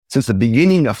Since the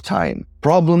beginning of time,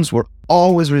 problems were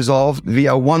always resolved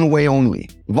via one way only: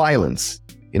 violence.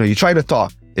 You try to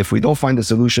talk. If we don't find a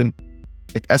solution,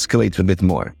 it escalates a bit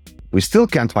more. We still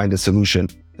can't find a solution,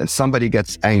 then somebody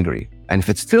gets angry. And if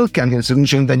it still can't get a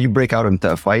solution, then you break out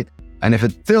into a fight. And if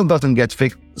it still doesn't get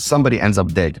fixed, somebody ends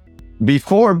up dead.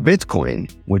 Before Bitcoin,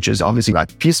 which is obviously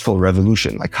that peaceful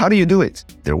revolution, how do you do it?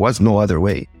 There was no other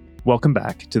way. Welcome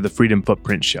back to the Freedom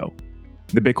Footprint Show,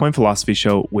 the Bitcoin philosophy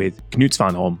show with Knut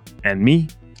Svanholm and me,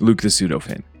 Luke the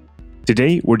Pseudofin.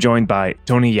 Today, we're joined by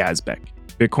Tony Yazbeck,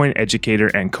 Bitcoin educator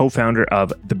and co-founder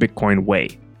of The Bitcoin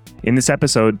Way. In this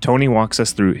episode, Tony walks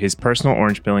us through his personal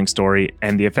orange pilling story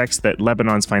and the effects that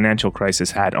Lebanon's financial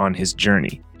crisis had on his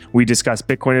journey. We discuss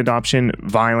Bitcoin adoption,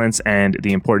 violence, and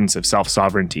the importance of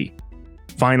self-sovereignty.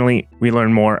 Finally, we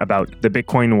learn more about the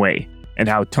Bitcoin Way and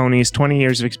how Tony's 20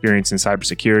 years of experience in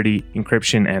cybersecurity,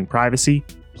 encryption, and privacy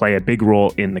play a big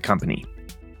role in the company.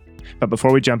 But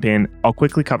before we jump in, I'll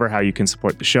quickly cover how you can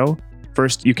support the show.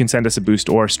 First, you can send us a boost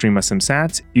or stream us some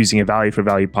sats using a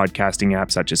value-for-value podcasting app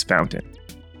such as Fountain.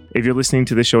 If you're listening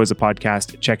to this show as a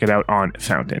podcast, check it out on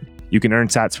Fountain. You can earn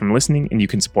sats from listening, and you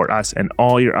can support us and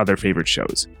all your other favorite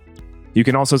shows. You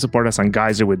can also support us on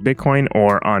Geyser with Bitcoin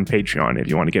or on Patreon if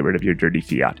you want to get rid of your dirty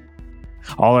fiat.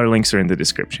 All our links are in the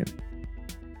description.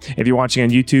 If you're watching on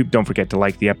YouTube, don't forget to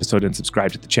like the episode and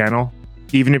subscribe to the channel.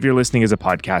 Even if you're listening as a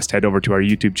podcast, head over to our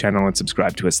YouTube channel and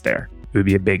subscribe to us there. It would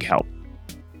be a big help.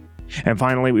 And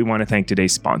finally, we want to thank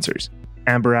today's sponsors: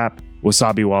 Amber App,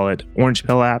 Wasabi Wallet, Orange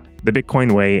Pill App, The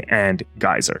Bitcoin Way, and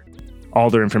Geyser. All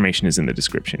their information is in the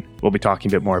description. We'll be talking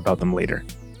a bit more about them later.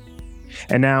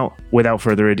 And now, without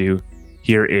further ado,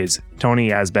 here is Tony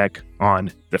Yazbeck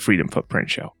on The Freedom Footprint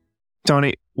Show.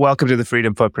 Tony, welcome to The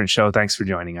Freedom Footprint Show. Thanks for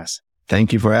joining us.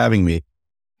 Thank you for having me.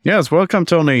 Yes, welcome,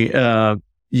 Tony.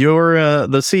 You're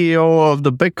the CEO of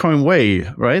The Bitcoin Way,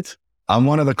 right? I'm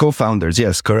one of the co-founders.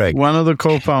 Yes, correct. One of the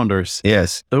co-founders.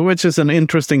 Yes. Which is an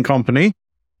interesting company.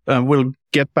 We'll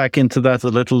get back into that a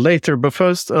little later, but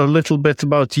first, a little bit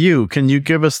about you. Can you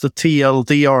give us the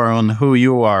TLDR on who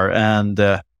you are and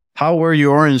how were you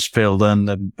orange-pilled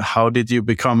and how did you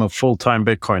become a full-time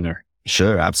Bitcoiner?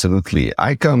 Sure, absolutely.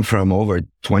 I come from over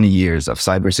 20 years of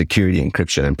cybersecurity,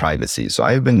 encryption, and privacy. So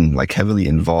I've been heavily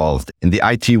involved in the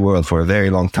IT world for a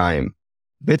very long time.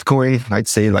 Bitcoin, I'd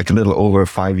say a little over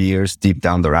 5 years deep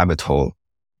down the rabbit hole.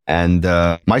 And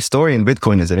my story in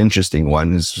Bitcoin is an interesting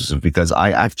one because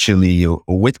I actually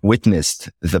witnessed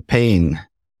the pain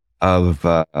of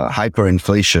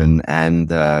hyperinflation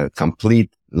and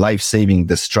complete life-saving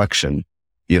destruction,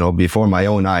 before my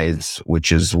own eyes,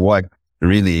 which is what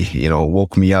really,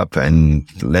 woke me up and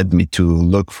led me to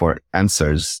look for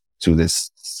answers to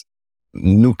this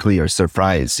nuclear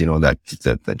surprise,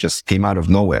 that just came out of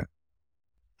nowhere.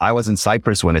 I was in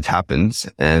Cyprus when it happened,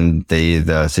 and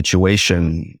the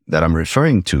situation that I'm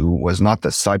referring to was not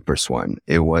the Cyprus one.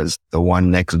 It was the one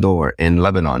next door in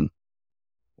Lebanon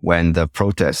when the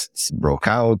protests broke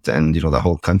out and, the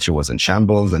whole country was in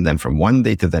shambles. And then from one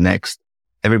day to the next,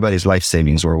 everybody's life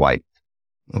savings were wiped.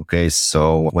 Okay.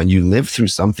 So when you live through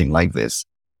something like this,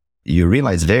 you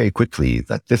realize very quickly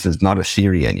that this is not a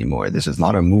theory anymore. This is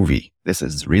not a movie. This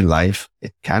is real life.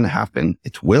 It can happen.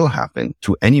 It will happen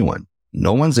to anyone.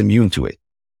 No one's immune to it.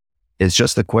 It's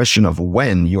just a question of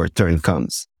when your turn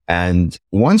comes. And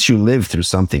once you live through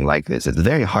something like this, it's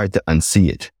very hard to unsee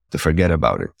it, to forget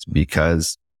about it,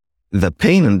 because the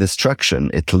pain and destruction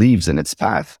it leaves in its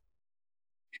path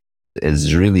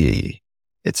is really,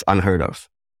 it's unheard of.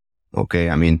 Okay.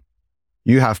 I mean,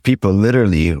 you have people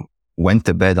literally went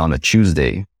to bed on a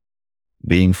Tuesday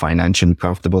being financially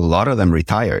comfortable. A lot of them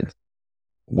retired,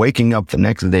 waking up the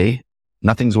next day,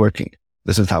 nothing's working.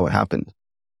 This is how it happened.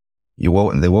 They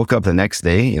woke up the next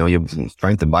day, you're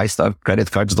trying to buy stuff,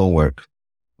 credit cards don't work.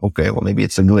 Okay, well, maybe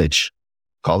it's a glitch.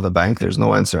 Call the bank, there's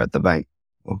no answer at the bank.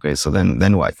 Okay, so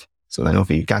then what? So then,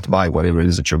 okay, you can't buy whatever it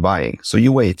is that you're buying. So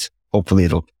you wait. Hopefully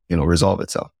it'll, resolve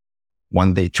itself.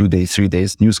 1 day, 2 days, 3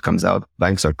 days, news comes out,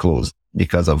 banks are closed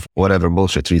because of whatever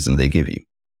bullshit reason they give you.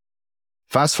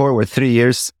 Fast forward 3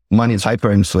 years, money is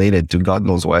hyperinflated to God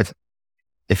knows what.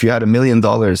 If you had $1 million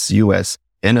US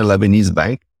in a Lebanese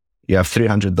bank, you have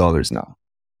 $300 now.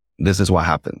 This is what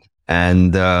happened.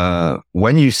 And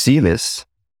when you see this,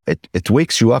 it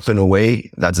wakes you up in a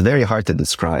way that's very hard to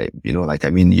describe.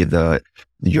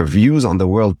 Your views on the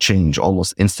world change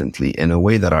almost instantly in a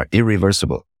way that are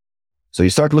irreversible. So you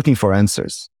start looking for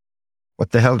answers.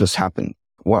 What the hell just happened?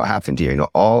 What happened here?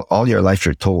 All your life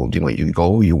you're told, you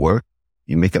go, you work,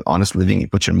 you make an honest living, you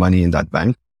put your money in that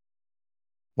bank.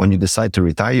 When you decide to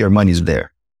retire, your money's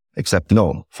there. Except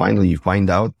no, finally you find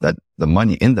out that the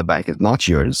money in the bank is not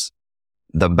yours.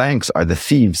 the banks are the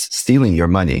thieves stealing your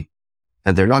money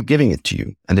and they're not giving it to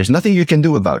you. And there's nothing you can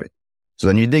do about it. So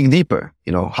then you dig deeper.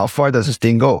 How far does this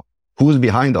thing go? Who's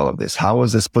behind all of this? How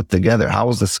was this put together? How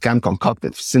was the scam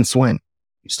concocted? Since when?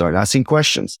 You start asking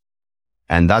questions.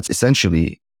 And that's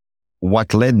essentially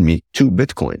what led me to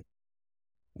Bitcoin.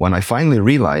 When I finally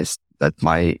realized that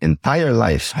my entire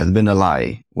life has been a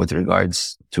lie with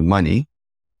regards to money,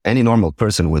 any normal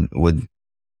person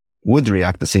would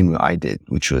react the same way I did,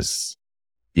 which was,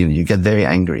 you get very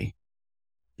angry,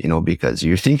 because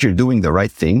you think you're doing the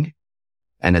right thing.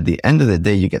 And at the end of the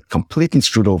day, you get completely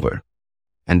screwed over.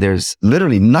 And there's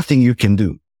literally nothing you can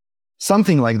do.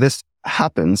 Something like this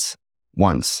happens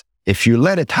once. If you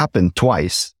let it happen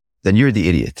twice, then you're the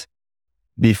idiot.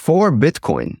 Before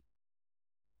Bitcoin,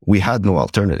 we had no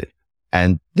alternative.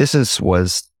 And this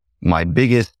was my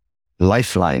biggest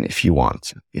lifeline, if you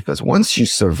want. Because once you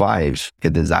survive a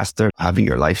disaster, having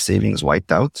your life savings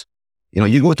wiped out,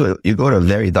 you go to a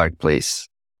very dark place.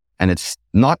 And it's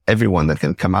not everyone that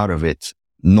can come out of it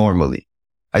normally.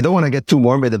 I don't want to get too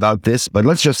morbid about this, but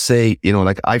let's just say,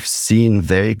 I've seen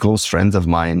very close friends of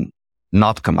mine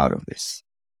not come out of this.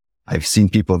 I've seen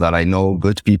people that I know,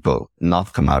 good people,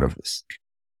 not come out of this.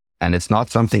 And it's not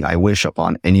something I wish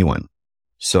upon anyone.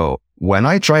 So when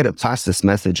I try to pass this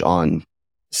message on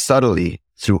subtly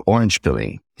through orange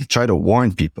pilling, to try to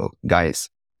warn people, guys,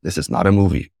 this is not a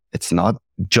movie. It's not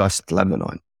just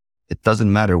Lebanon. It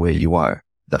doesn't matter where you are.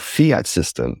 The fiat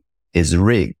system is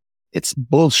rigged. It's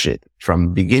bullshit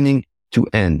from beginning to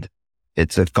end.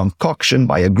 It's a concoction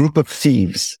by a group of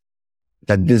thieves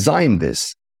that designed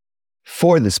this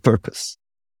for this purpose.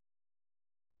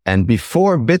 And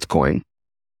before Bitcoin,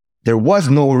 there was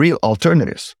no real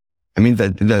alternatives. I mean,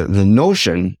 the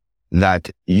notion that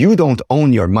you don't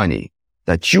own your money,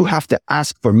 that you have to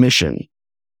ask permission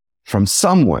from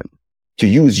someone to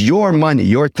use your money,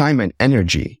 your time and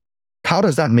energy, how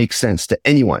does that make sense to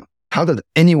anyone? How does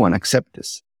anyone accept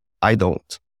this? I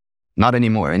don't. Not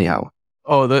anymore, anyhow.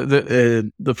 Oh,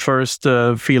 the first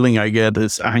feeling I get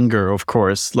is anger, of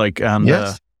course.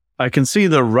 Yes. I can see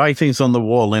the writings on the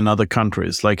wall in other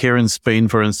countries. Like here in Spain,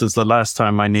 for instance, the last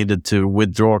time I needed to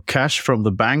withdraw cash from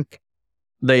the bank,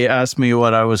 they asked me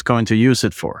what I was going to use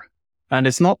it for. And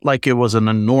it's not like it was an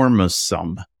enormous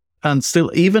sum. And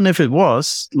still, even if it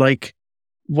was,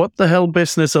 what the hell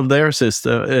business of their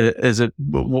system is it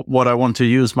what I want to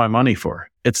use my money for?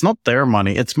 It's not their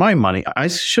money. It's my money. I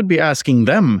should be asking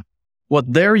them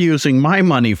what they're using my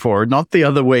money for, not the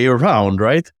other way around,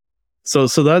 right? So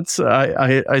that's,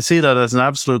 I see that as an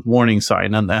absolute warning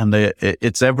sign, and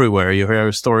it's everywhere. You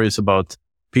hear stories about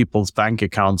people's bank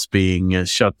accounts being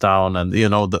shut down, and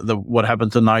what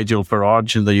happened to Nigel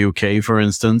Farage in the UK, for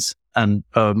instance, and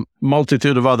a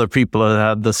multitude of other people that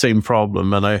had the same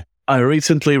problem. And I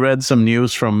recently read some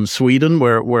news from Sweden,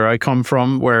 where I come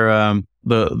from, where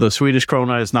the Swedish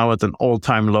krona is now at an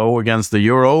all-time low against the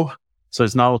euro. So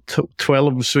it's now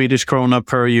 12 Swedish krona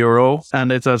per euro,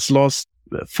 and it has lost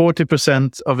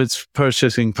 40% of its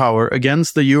purchasing power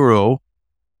against the euro,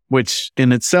 which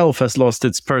in itself has lost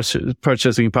its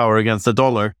purchasing power against the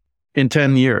dollar in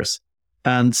 10 years,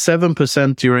 and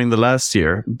 7% during the last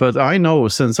year. But I know,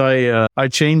 since I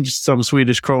changed some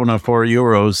Swedish krona for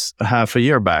euros half a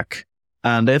year back,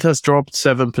 and it has dropped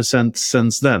 7%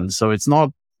 since then. So it's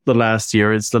not the last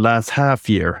year, it's the last half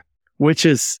year, which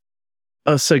is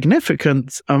a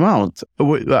significant amount.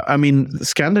 I mean,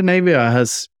 Scandinavia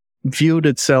has viewed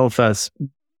itself as,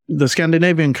 the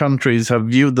Scandinavian countries have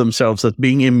viewed themselves as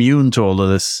being immune to all of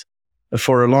this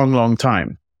for a long, long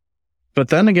time. But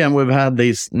then again, we've had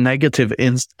these negative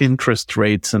interest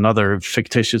rates and other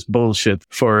fictitious bullshit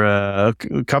for a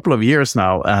couple of years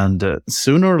now. And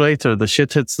sooner or later, the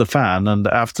shit hits the fan. And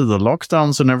after the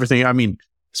lockdowns and everything, I mean,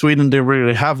 Sweden didn't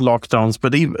really have lockdowns,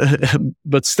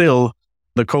 but still,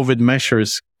 the COVID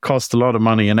measures cost a lot of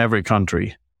money in every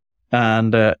country.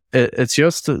 And it's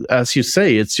just, as you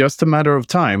say, it's just a matter of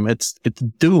time. It's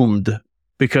doomed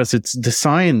because it's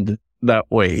designed that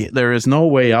way. There is no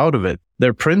way out of it.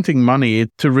 They're printing money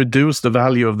to reduce the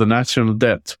value of the national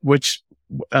debt,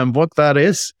 and what that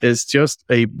is just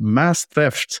a mass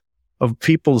theft of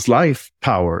people's life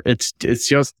power. It's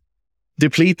just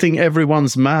depleting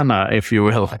everyone's mana, if you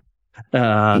will.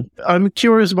 I'm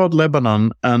curious about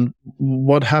Lebanon and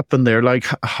what happened there. Like,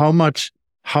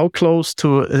 how close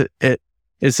to it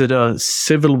is it a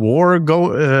civil war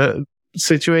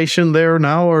situation there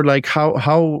now, or like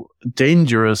how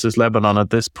dangerous is Lebanon at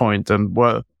this point, and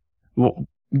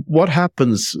what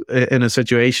happens in a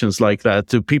situations like that?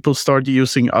 Do people start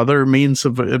using other means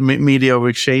of media of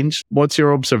exchange? What's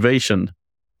your observation?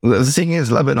 The thing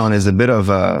is, Lebanon is a bit of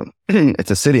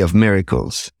it's a city of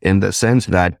miracles in the sense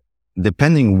that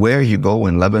depending where you go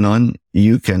in Lebanon,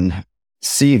 you can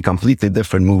see a completely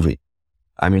different movie.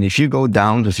 I mean, if you go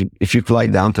down, if you fly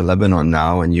down to Lebanon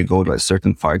now and you go to a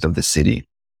certain part of the city,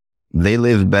 they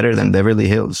live better than Beverly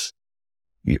Hills.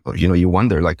 You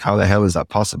wonder, like, how the hell is that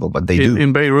possible? But they do.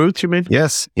 In Beirut, you mean?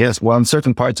 Yes. Well, in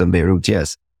certain parts of Beirut,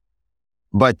 yes.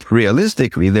 But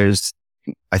realistically, there's,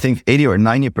 I think 80 or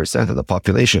 90% of the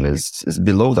population is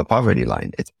below the poverty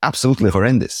line. It's absolutely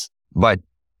horrendous. But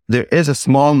there is a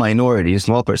small minority, a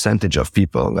small percentage of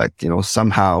people that,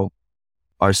 somehow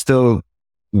are still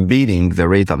beating the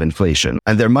rate of inflation.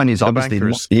 And their money is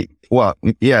obviously, well,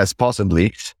 yes,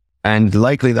 possibly. And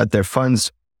likely that their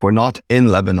funds were not in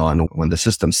Lebanon when the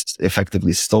system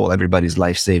effectively stole everybody's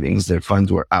life savings. Their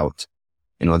funds were out.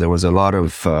 There was a lot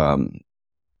of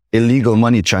illegal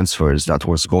money transfers that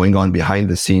was going on behind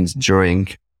the scenes during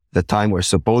the time where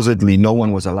supposedly no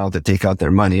one was allowed to take out their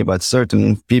money, but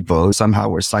certain people somehow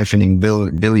were siphoning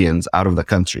billions out of the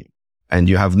country. And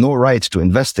you have no right to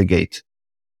investigate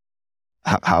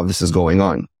how this is going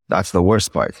on. That's the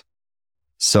worst part.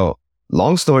 So,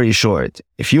 long story short,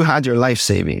 if you had your life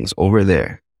savings over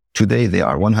there, today they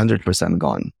are 100%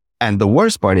 gone. And the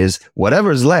worst part is,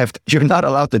 whatever's left, you're not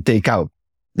allowed to take out.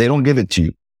 They don't give it to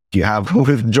you. You have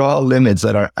withdrawal limits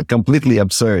that are completely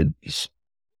absurd.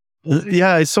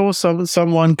 Yeah, I saw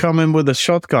someone come in with a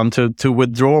shotgun to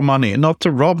withdraw money, not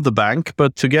to rob the bank,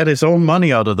 but to get his own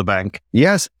money out of the bank.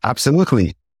 Yes,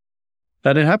 absolutely.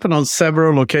 And it happened on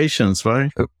several occasions,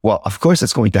 right? Well, of course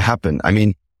it's going to happen. I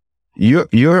mean,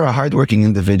 you're a hardworking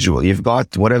individual. You've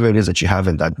got whatever it is that you have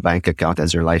in that bank account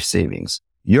as your life savings.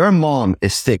 Your mom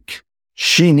is sick.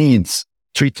 She needs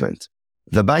treatment.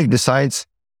 The bank decides,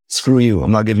 screw you,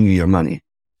 I'm not giving you your money.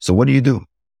 So what do?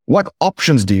 What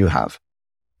options do you have?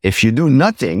 If you do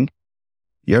nothing,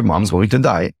 your mom's going to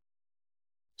die.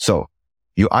 So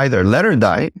you either let her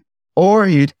die or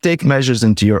you take measures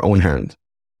into your own hand.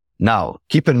 Now,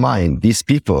 keep in mind, these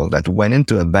people that went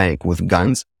into a bank with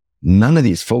guns, none of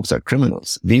these folks are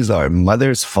criminals. These are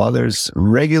mothers, fathers,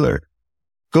 regular,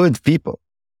 good people.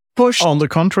 Pushed. On the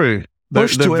contrary, they're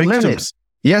to a victims. limit.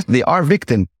 Yes, they are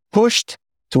victims. Pushed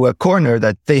to a corner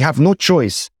that they have no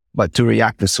choice but to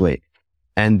react this way.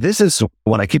 And this is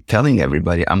what I keep telling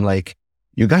everybody. I'm like,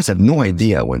 you guys have no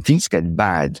idea when things get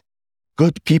bad,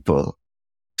 good people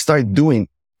start doing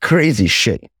crazy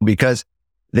shit because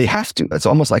they have to. It's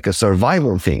almost like a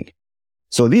survival thing.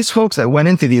 So these folks that went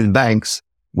into these banks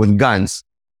with guns,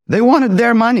 they wanted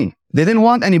their money. They didn't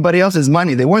want anybody else's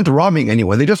money. They weren't robbing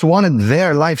anyone. They just wanted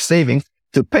their life savings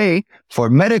to pay for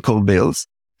medical bills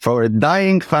for a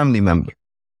dying family member.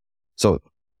 So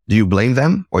do you blame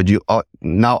them? Or do you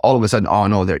now all of a sudden, oh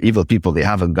no, they're evil people. They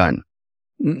have a gun.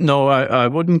 No, I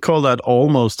wouldn't call that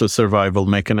almost a survival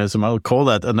mechanism. I'll call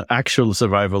that an actual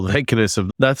survival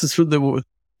mechanism. That's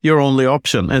your only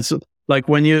option. It's like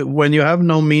when you have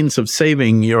no means of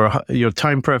saving, your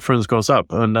time preference goes up.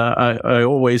 And I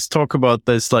always talk about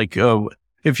this, like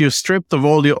if you're stripped of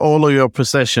all of your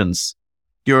possessions,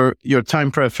 your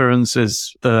time preference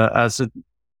is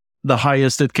the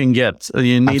highest it can get.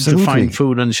 You need Absolutely. to find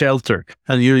food and shelter,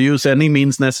 and you use any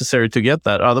means necessary to get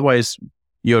that. Otherwise,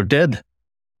 you're dead.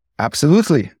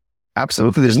 Absolutely.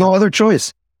 There's no other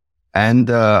choice.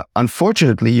 And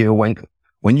unfortunately,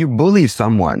 when you bully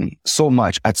someone so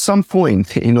much, at some point,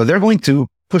 they're going to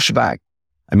push back.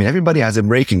 I mean, everybody has a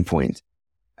breaking point.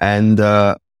 And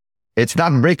it's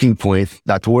that breaking point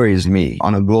that worries me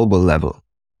on a global level,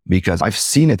 because I've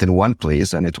seen it in one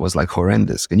place and it was like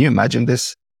horrendous. Can you imagine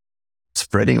this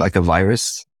spreading like a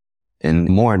virus in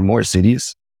more and more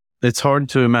cities? It's hard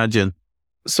to imagine.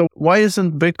 So why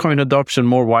isn't Bitcoin adoption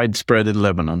more widespread in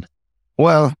Lebanon?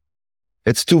 Well,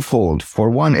 it's twofold.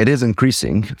 For one, it is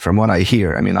increasing from what I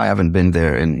hear. I mean, I haven't been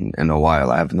there in a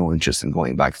while. I have no interest in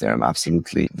going back there. I'm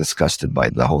absolutely disgusted by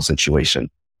the whole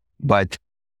situation. But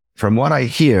from what I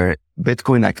hear,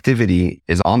 Bitcoin activity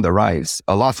is on the rise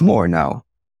a lot more now.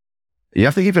 You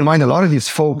have to keep in mind, a lot of these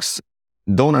folks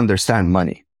don't understand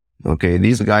money. Okay.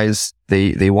 These guys,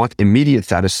 they want immediate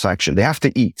satisfaction. They have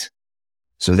to eat.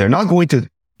 So they're not going to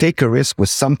take a risk with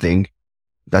something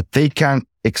that they can't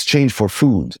exchange for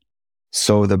food.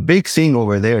 So the big thing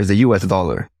over there is the US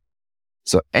dollar.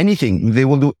 So they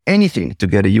will do anything to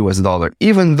get a US dollar,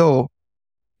 even though,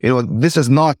 this is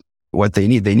not what they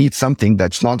need. They need something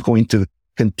that's not going to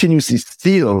continuously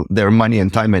steal their money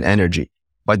and time and energy.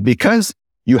 But because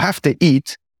you have to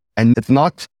eat and it's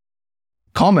not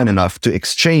common enough to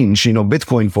exchange,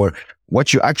 Bitcoin for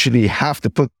what you actually have to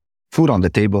put food on the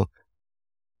table,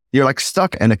 you're like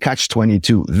stuck in a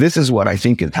catch-22. This is what I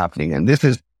think is happening. And this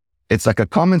is it's like a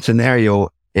common scenario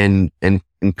in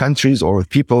countries or with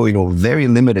people, very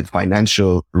limited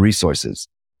financial resources.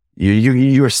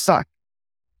 You're stuck.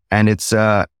 And it's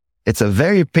a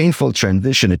very painful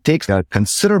transition. It takes a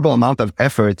considerable amount of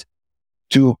effort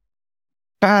to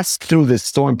pass through this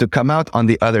storm, to come out on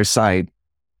the other side.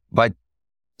 But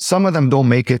some of them don't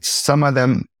make it. Some of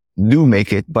them do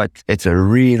make it, but it's a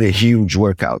really huge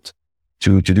workout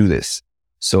to do this.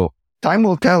 So time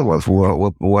will tell what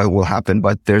will happen,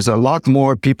 but there's a lot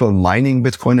more people mining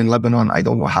Bitcoin in Lebanon. I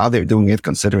don't know how they're doing it,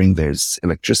 considering there's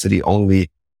electricity only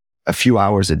a few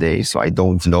hours a day. So I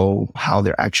don't know how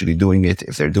they're actually doing it,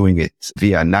 if they're doing it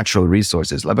via natural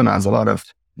resources. Lebanon has a lot of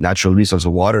natural resources,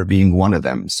 water being one of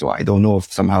them. So I don't know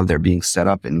if somehow they're being set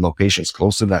up in locations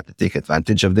close to that to take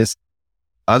advantage of this.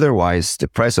 Otherwise, the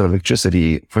price of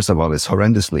electricity, first of all, is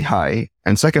horrendously high.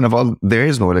 And second of all, there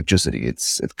is no electricity.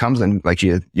 It comes in like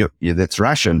it's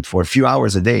rationed for a few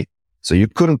hours a day. So you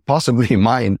couldn't possibly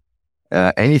mine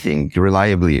anything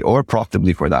reliably or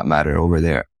profitably for that matter over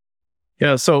there.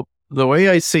 Yeah. So the way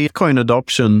I see Bitcoin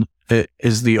adoption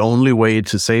is the only way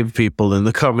to save people in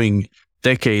the coming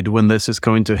decade when this is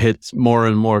going to hit more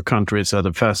and more countries at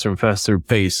a faster and faster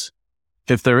pace.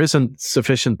 If there isn't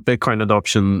sufficient Bitcoin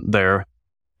adoption there,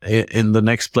 in the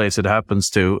next place it happens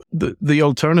to, the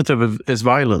alternative is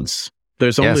violence.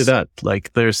 There's only that.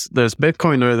 Like there's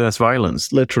Bitcoin or there's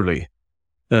violence, literally.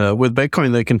 With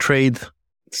Bitcoin, they can trade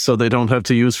so they don't have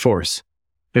to use force.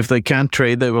 If they can't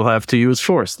trade, they will have to use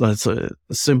force. That's as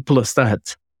simple as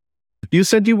that. You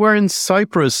said you were in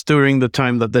Cyprus during the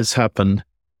time that this happened.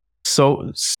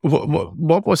 So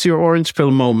what was your orange pill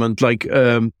moment? Like,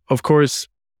 of course,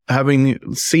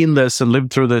 having seen this and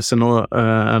lived through this and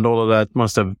all of that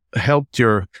must have helped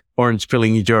your orange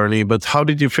pilling journey. But how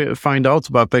did you find out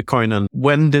about Bitcoin, and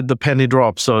when did the penny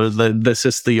drop? So this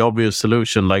is the obvious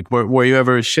solution. Like, were you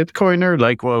ever a shitcoiner?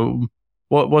 Like, well,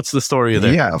 what's the story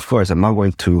there? Yeah, of course. I'm not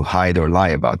going to hide or lie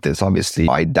about this. Obviously,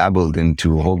 I dabbled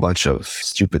into a whole bunch of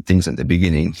stupid things in the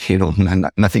beginning.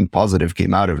 Nothing positive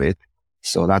came out of it.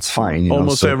 So that's fine.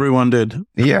 Almost everyone did.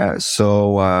 Yeah.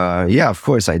 So, of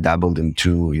course, I dabbled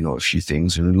into, a few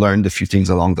things and learned a few things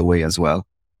along the way as well.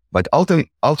 But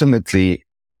ultimately,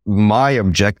 my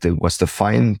objective was to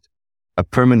find a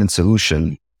permanent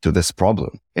solution to this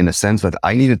problem, in a sense that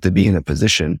I needed to be in a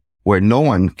position where no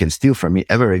one can steal from me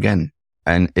ever again.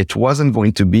 And it wasn't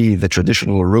going to be the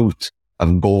traditional route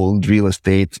of gold, real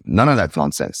estate, none of that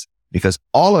nonsense, because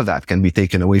all of that can be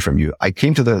taken away from you. I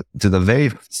came to the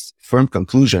very firm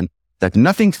conclusion that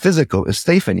nothing physical is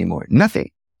safe anymore. Nothing.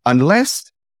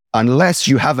 Unless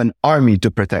you have an army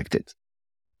to protect it.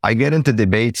 I get into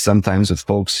debates sometimes with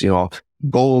folks,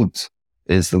 gold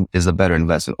is a better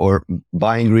investment, or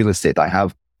buying real estate. I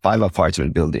have 5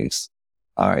 apartment buildings.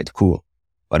 All right, cool.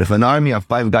 But if an army of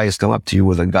 5 guys come up to you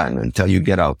with a gun and tell you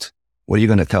get out, what are you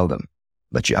going to tell them?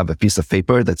 That you have a piece of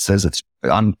paper that says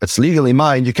it's legally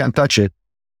mine, you can't touch it.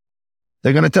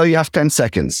 They're going to tell you have 10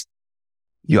 seconds.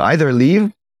 You either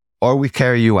leave or we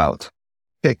carry you out.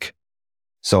 Pick.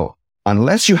 So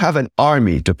unless you have an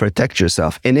army to protect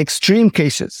yourself in extreme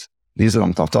cases, these are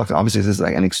I'm talking, obviously this is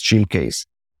like an extreme case.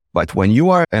 But when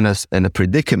you are in a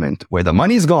predicament where the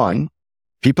money's gone,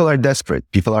 people are desperate,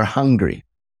 people are hungry,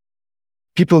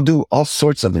 people do all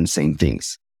sorts of insane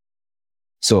things.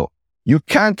 So you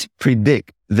can't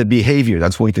predict the behavior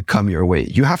that's going to come your way.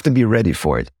 You have to be ready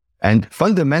for it. And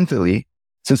fundamentally,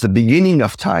 since the beginning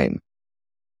of time,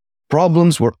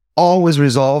 problems were always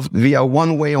resolved via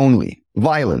one way only: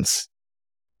 violence.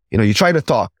 You try to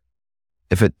talk.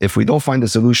 If we don't find a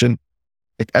solution,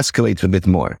 it escalates a bit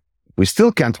more. If we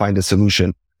still can't find a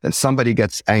solution, then somebody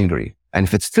gets angry. And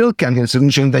if it still can't get a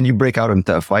solution, then you break out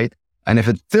into a fight. And if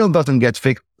it still doesn't get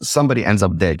fixed, somebody ends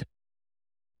up dead.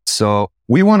 So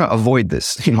we want to avoid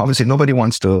this. Obviously nobody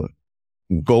wants to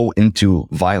go into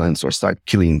violence or start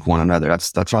killing one another.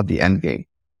 That's not the end game.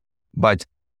 But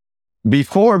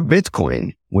before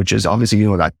Bitcoin, which is obviously,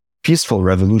 that peaceful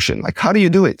revolution, like, how do you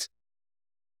do it?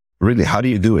 Really, how do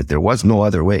you do it? There was no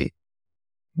other way.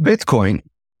 Bitcoin,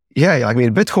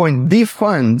 Bitcoin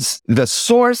defunds the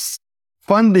source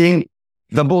funding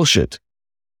the bullshit,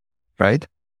 right?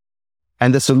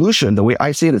 And the solution, the way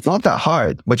I see it, it's not that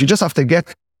hard, but you just have to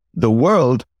get the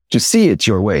world to see it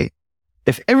your way.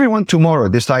 If everyone tomorrow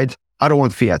decides, I don't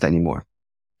want fiat anymore,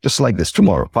 just like this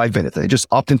tomorrow, 5 minutes, they just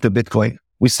opt into Bitcoin,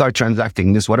 we start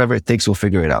transacting this, whatever it takes, we'll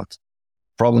figure it out.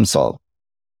 Problem solved.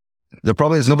 The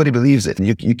problem is nobody believes it.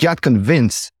 You can't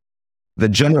convince the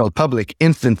general public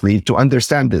instantly to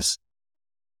understand this.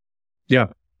 Yeah.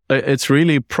 It's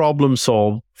really problem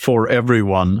solved for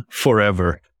everyone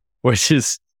forever, which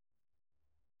is,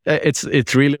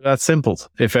 it's really that simple.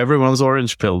 If everyone's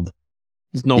orange pilled,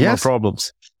 There's no more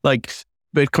problems. Like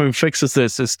Bitcoin fixes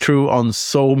this is true on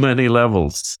so many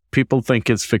levels. People think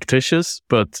it's fictitious,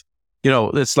 but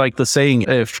it's like the saying,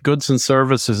 if goods and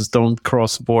services don't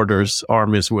cross borders,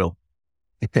 armies will.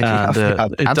 And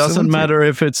it doesn't matter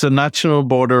if it's a national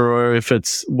border or if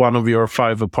it's one of your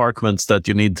 5 apartments that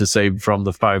you need to save from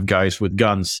the 5 guys with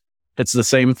guns. It's the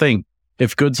same thing.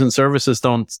 If goods and services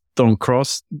don't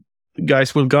cross,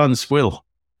 guys with guns will.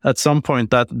 At some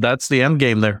point, that's the end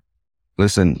game there.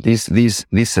 Listen, these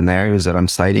scenarios that I'm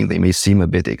citing, they may seem a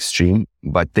bit extreme,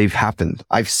 but they've happened.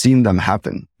 I've seen them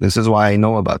happen. This is why I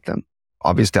know about them.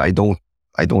 Obviously, I don't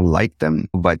like them,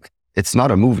 but it's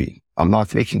not a movie. I'm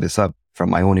not making this up from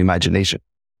my own imagination.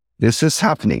 This is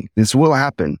happening. This will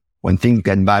happen when things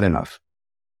get bad enough.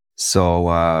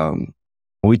 So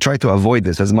we try to avoid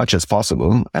this as much as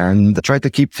possible and try to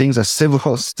keep things as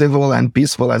civil and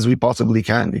peaceful as we possibly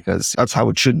can, because that's how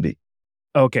it should be.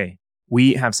 Okay,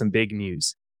 we have some big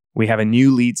news. We have a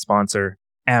new lead sponsor,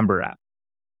 Amber App.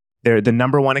 They're the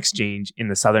 #1 exchange in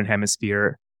the Southern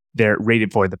Hemisphere. They're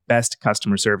rated for the best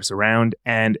customer service around,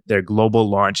 and their global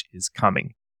launch is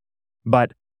coming.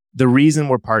 But the reason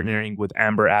we're partnering with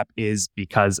Amber App is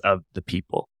because of the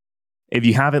people. If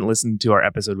you haven't listened to our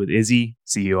episode with Izzy,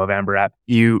 CEO of Amber App,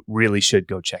 you really should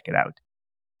go check it out.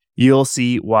 You'll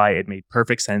see why it made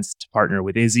perfect sense to partner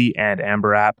with Izzy and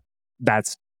Amber App.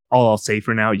 That's all I'll say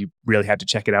for now. You really have to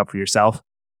check it out for yourself.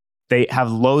 They have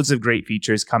loads of great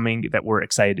features coming that we're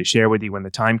excited to share with you when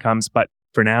the time comes. But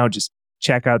for now, just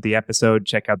check out the episode,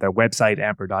 check out their website,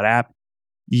 amber.app.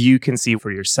 You can see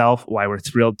for yourself why we're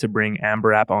thrilled to bring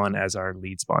Amber App on as our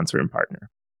lead sponsor and partner.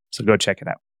 So go check it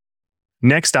out.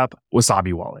 Next up,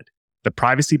 Wasabi Wallet, the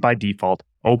privacy by default,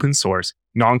 open source,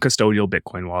 non-custodial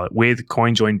Bitcoin wallet with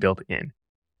CoinJoin built in.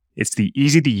 It's the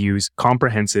easy to use,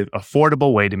 comprehensive,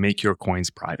 affordable way to make your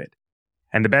coins private.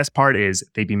 And the best part is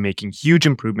they've been making huge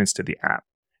improvements to the app.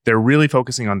 They're really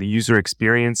focusing on the user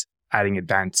experience, adding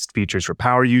advanced features for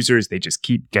power users. They just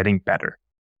keep getting better.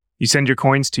 You send your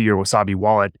coins to your Wasabi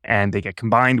wallet and they get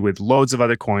combined with loads of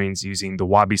other coins using the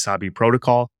Wabi-Sabi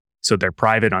protocol, so they're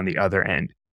private on the other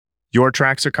end. Your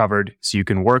tracks are covered, so you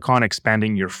can work on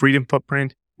expanding your freedom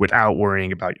footprint without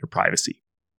worrying about your privacy.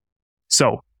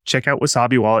 So check out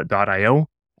wasabiwallet.io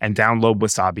and download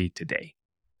Wasabi today.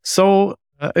 So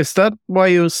is that why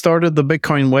you started the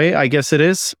Bitcoin way? I guess it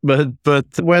is, but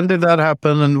when did that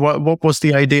happen and what was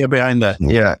the idea behind that?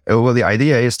 Yeah, well, the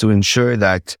idea is to ensure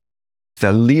that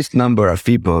the least number of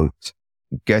people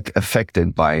get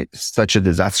affected by such a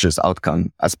disastrous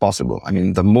outcome as possible. I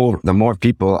mean, the more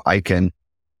people I can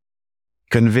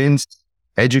convince,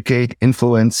 educate,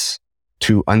 influence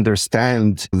to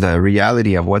understand the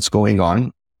reality of what's going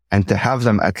on and to have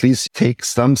them at least take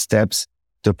some steps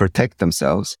to protect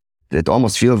themselves. It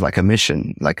almost feels like a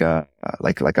mission, like a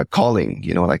calling,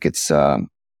 like it's,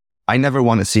 I never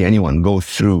want to see anyone go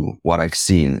through what I've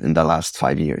seen in the last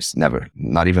 5 years. Never.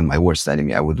 Not even my worst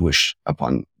enemy. I would wish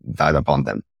upon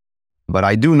them. But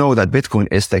I do know that Bitcoin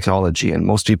is technology and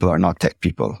most people are not tech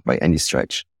people by any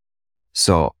stretch.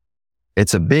 So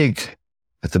it's a big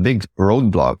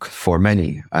roadblock for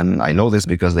many. And I know this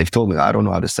because they've told me, I don't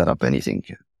know how to set up anything,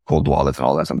 cold wallet and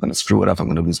all that. I'm going to screw it up. I'm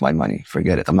going to lose my money.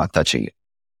 Forget it. I'm not touching it.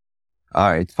 All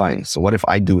right, fine. So what if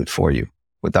I do it for you?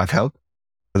 Would that help?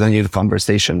 But then the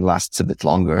conversation lasts a bit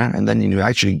longer and then you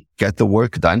actually get the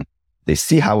work done. They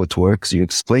see how it works. You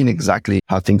explain exactly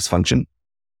how things function.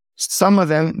 Some of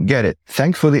them get it.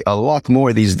 Thankfully, a lot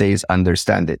more these days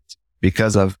understand it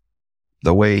because of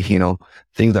the way,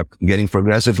 things are getting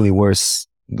progressively worse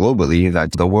globally,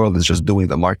 that the world is just doing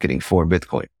the marketing for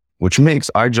Bitcoin, which makes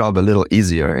our job a little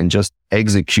easier in just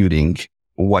executing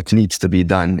what needs to be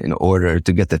done in order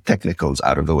to get the technicals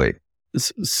out of the way.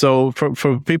 So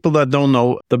for people that don't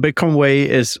know, the Bitcoin way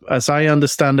is, as I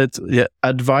understand it,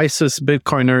 advises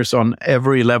Bitcoiners on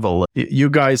every level. You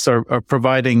guys are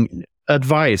providing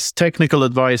advice, technical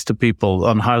advice to people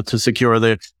on how to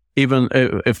secure even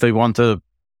if they want a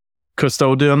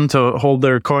custodian to hold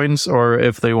their coins, or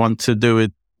if they want to do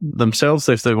it themselves,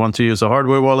 if they want to use a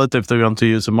hardware wallet, if they want to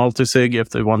use a multi-sig, if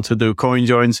they want to do coin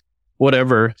joins,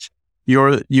 whatever.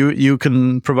 You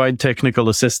can provide technical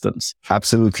assistance.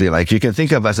 Absolutely. Like you can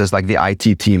think of us as like the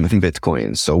IT team in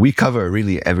Bitcoin. So we cover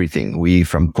really everything. We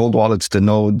from cold wallets to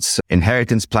nodes,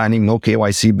 inheritance planning, no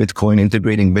KYC Bitcoin,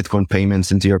 integrating Bitcoin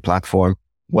payments into your platform.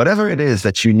 Whatever it is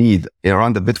that you need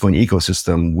around the Bitcoin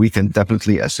ecosystem, we can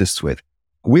definitely assist with.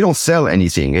 We don't sell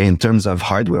anything in terms of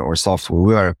hardware or software.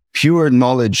 We are a pure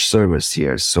knowledge service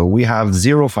here. So we have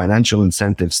zero financial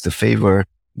incentives to favor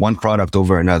one product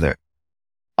over another.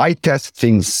 I test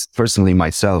things personally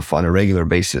myself on a regular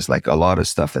basis, like a lot of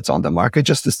stuff that's on the market,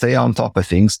 just to stay on top of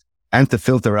things and to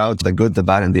filter out the good, the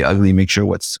bad, and the ugly, make sure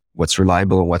what's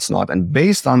reliable and what's not. And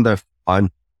based on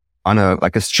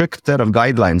a strict set of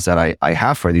guidelines that I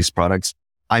have for these products,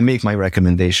 I make my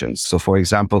recommendations. So for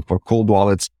example, for cold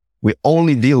wallets, we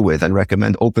only deal with and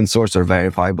recommend open source or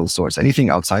verifiable source. Anything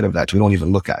outside of that, we don't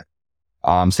even look at.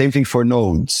 Same thing for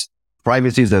nodes.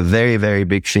 Privacy is a very, very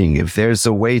big thing. If there's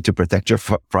a way to protect your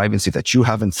privacy that you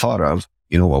haven't thought of,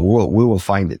 we will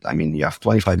find it. I mean, you have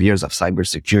 25 years of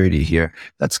cybersecurity here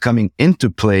that's coming into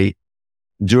play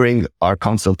during our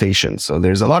consultation. So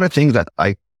there's a lot of things that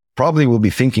I probably will be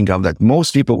thinking of that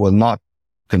most people will not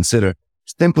consider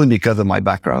simply because of my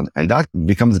background. And that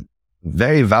becomes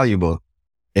very valuable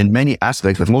in many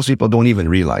aspects that most people don't even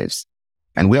realize.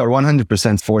 And we are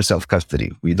 100% for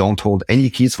self-custody. We don't hold any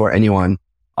keys for anyone.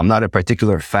 I'm not a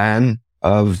particular fan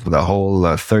of the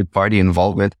whole third-party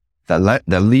involvement. The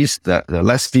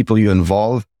less people you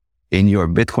involve in your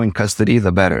Bitcoin custody,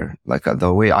 the better. Like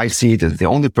the way I see it is the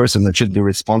only person that should be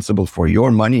responsible for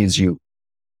your money is you.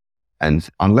 And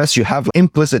unless you have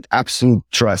implicit absolute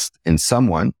trust in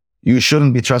someone, you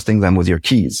shouldn't be trusting them with your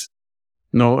keys.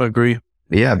 No, agree.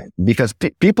 Yeah, because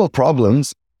people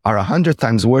problems are 100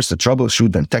 times worse to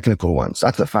troubleshoot than technical ones.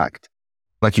 That's a fact.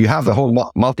 Like you have the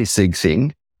whole multi-sig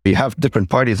thing. You have different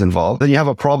parties involved. Then you have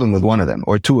a problem with one of them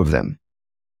or two of them.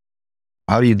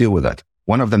 How do you deal with that?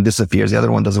 One of them disappears. The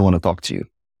other one doesn't want to talk to you.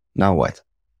 Now what?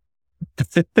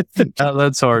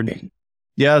 That's hard.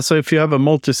 Yeah, so if you have a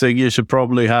multi-sig, you should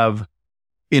probably have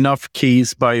enough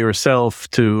keys by yourself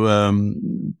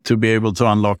to be able to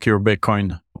unlock your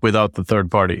Bitcoin without the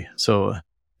third party. So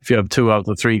if you have 2 out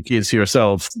of 3 keys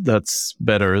yourself, that's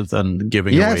better than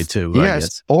giving away 2.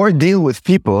 Yes, or deal with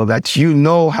people that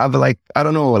have like a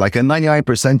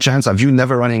 99% chance of you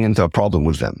never running into a problem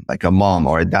with them, like a mom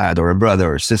or a dad or a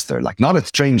brother or sister, like not a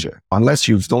stranger, unless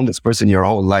you've known this person your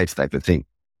whole life type of thing.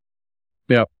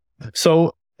 Yeah.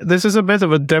 So this is a bit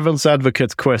of a devil's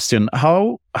advocate question.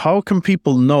 How can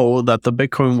people know that the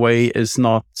Bitcoin way is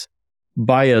not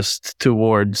biased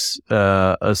towards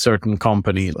a certain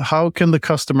company? How can the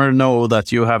customer know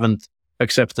that you haven't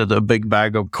accepted a big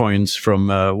bag of coins from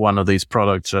one of these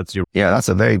products that you... Yeah, that's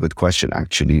a very good question,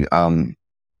 actually.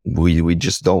 We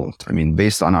just don't. I mean,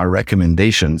 based on our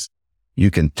recommendations, you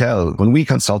can tell when we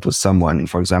consult with someone,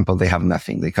 for example, they have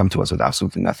nothing. They come to us with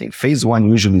absolutely nothing. Phase 1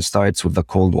 usually starts with the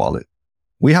cold wallet.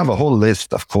 We have a whole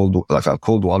list of cold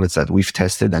wallets that we've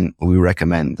tested and we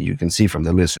recommend. You can see from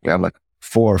the list, we have like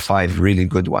 4 or 5 really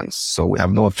good ones. So we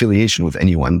have no affiliation with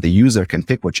anyone. The user can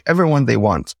pick whichever one they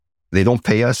want. They don't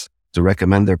pay us to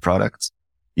recommend their products.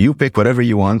 You pick whatever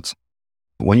you want.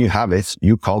 When you have it,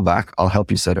 you call back. I'll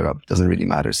help you set it up. Doesn't really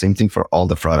matter. Same thing for all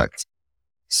the products.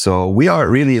 So we are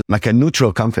really like a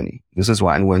neutral company. This is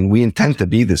why, and when we intend to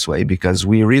be this way, because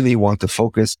we really want to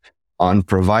focus on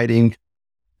providing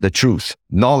the truth,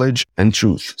 knowledge and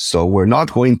truth. So we're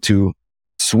not going to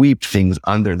sweep things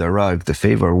under the rug to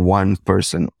favor one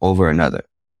person over another.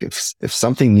 If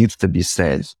something needs to be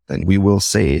said, then we will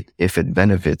say it if it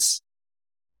benefits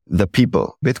the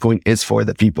people. Bitcoin is for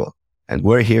the people. And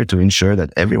we're here to ensure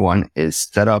that everyone is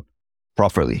set up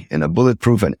properly in a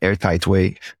bulletproof and airtight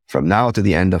way from now to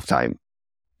the end of time.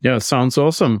 Yeah, sounds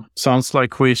awesome. Sounds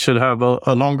like we should have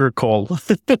a longer call.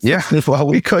 Yeah, well,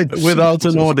 we could. Without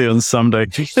an audience someday.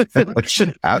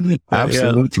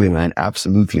 Absolutely, man.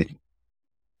 Absolutely.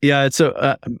 Yeah, it's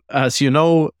as you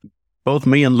know, both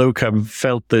me and Luke have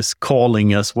felt this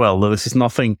calling as well. This is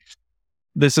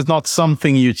not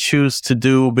something you choose to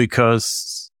do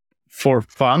because for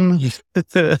fun.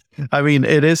 I mean,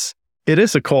 it is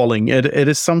a calling. It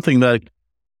is something that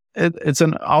it's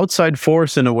an outside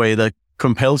force in a way that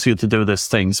compels you to do these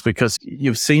things because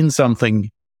you've seen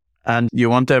something and you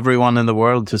want everyone in the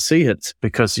world to see it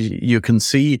because you can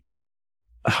see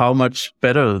how much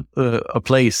better a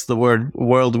place the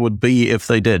world would be if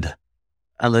they did.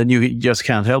 And then you just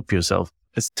can't help yourself.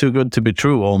 It's too good to be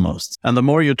true almost. And the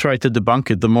more you try to debunk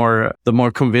it, the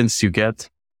more convinced you get.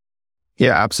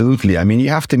 Yeah, absolutely. I mean, you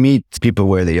have to meet people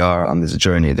where they are on this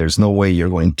journey. There's no way you're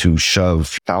going to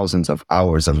shove thousands of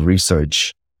hours of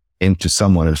research into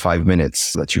someone in 5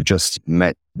 minutes that you just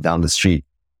met down the street.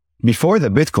 Before the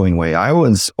Bitcoin way, I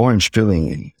was orange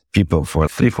pilling people for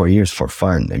 3-4 years for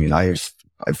fun. I mean, I've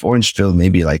orange pilled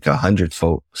maybe like 100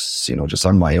 folks, just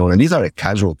on my own. And these are like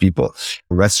casual people,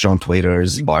 restaurant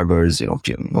waiters, barbers,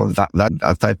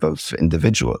 that type of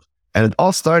individual. And it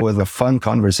all started with a fun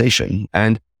conversation.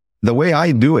 And the way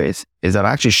I do it is that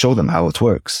I actually show them how it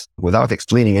works without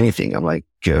explaining anything. I'm like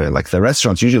the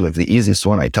restaurant's usually like the easiest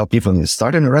one. I tell people when you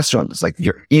start in a restaurant, it's like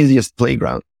your easiest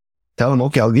playground. Tell them,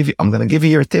 okay, I'm going to give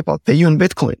you your tip. I'll pay you in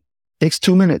Bitcoin. Takes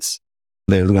 2 minutes.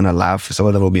 They're going to laugh. Some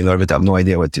of them will be nervous, have no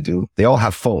idea what to do. They all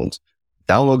have phones.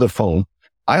 Download the phone.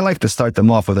 I like to start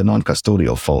them off with a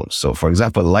non-custodial phone. So for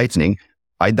example, Lightning,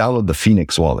 I download the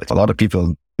Phoenix wallet. A lot of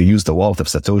people use the wallet of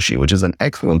Satoshi, which is an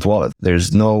excellent wallet.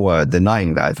 There's no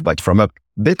denying that. But from a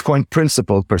Bitcoin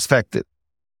principle perspective,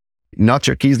 not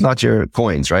your keys, not your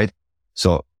coins, right?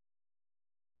 So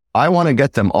I want to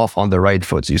get them off on the right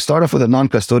foot. So you start off with a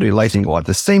non-custodial Lightning wallet. At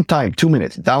the same time, 2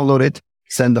 minutes, download it,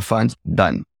 send the funds,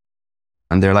 done.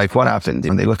 And they're like, what happened?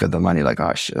 And they look at the money like,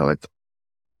 oh shit, like,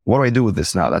 what do I do with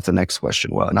this now? That's the next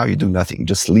question. Well, now you do nothing.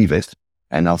 Just leave it.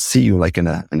 And I'll see you like in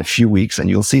a few weeks, and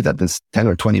you'll see that this $10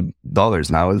 or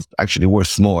 $20 now is actually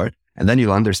worth more. And then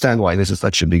you'll understand why this is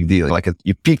such a big deal. Like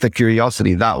you pique the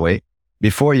curiosity that way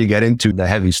before you get into the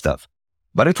heavy stuff.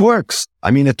 But it works.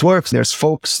 I mean, it works. There's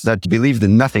folks that believed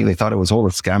in nothing. They thought it was all a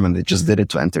scam and they just did it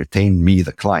to entertain me,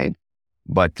 the client.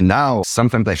 But now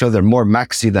sometimes I feel they're more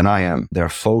maxi than I am. There are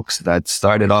folks that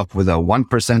started off with a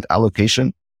 1%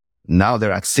 allocation. Now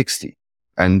they're at 60.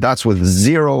 And that's with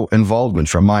zero involvement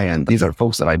from my end. These are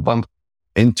folks that I bumped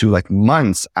into like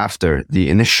months after the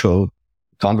initial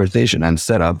conversation and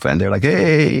setup. And they're like,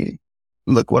 hey,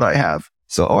 look what I have.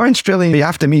 So orange pilling, you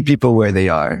have to meet people where they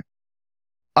are.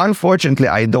 Unfortunately,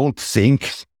 I don't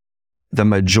think the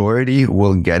majority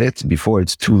will get it before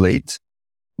it's too late.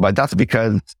 But that's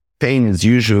because pain is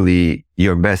usually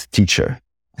your best teacher,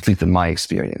 at least in my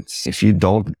experience. If you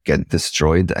don't get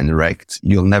destroyed and wrecked,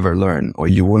 you'll never learn, or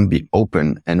you won't be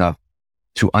open enough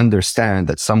to understand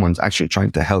that someone's actually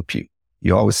trying to help you.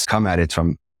 You always come at it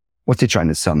from, what's he trying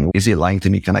to sell me? Is he lying to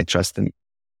me? Can I trust him?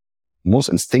 Most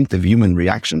instinctive human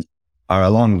reactions are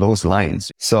along those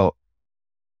lines. So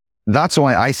that's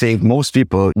why I think most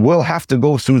people will have to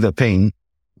go through the pain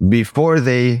before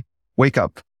they wake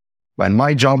up. And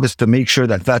my job is to make sure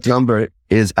that that number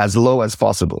is as low as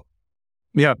possible.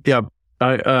 Yeah.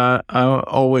 I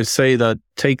always say that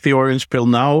take the orange pill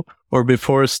now or be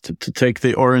forced to take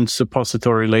the orange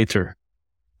suppository later.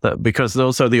 Because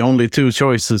those are the only two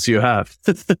choices you have.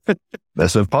 The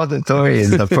suppository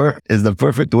is the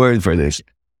perfect word for this,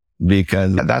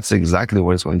 because that's exactly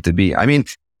what it's going to be. I mean,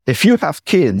 if you have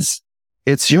kids,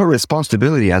 it's your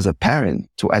responsibility as a parent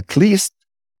to at least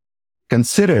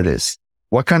consider this.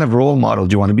 What kind of role model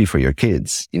do you want to be for your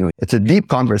kids? You know, it's a deep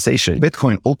conversation.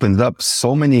 Bitcoin opens up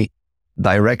so many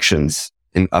directions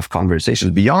of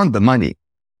conversations beyond the money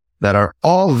that are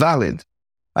all valid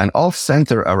and all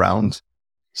center around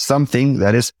something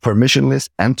that is permissionless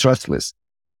and trustless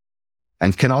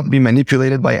and cannot be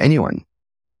manipulated by anyone.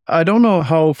 I don't know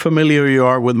how familiar you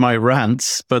are with my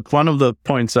rants, but one of the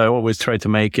points I always try to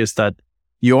make is that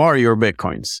you are your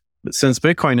Bitcoins. Since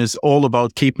Bitcoin is all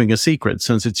about keeping a secret,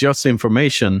 since it's just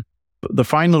information, the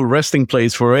final resting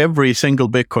place for every single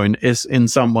Bitcoin is in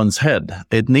someone's head.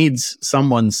 It needs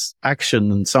someone's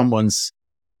action and someone's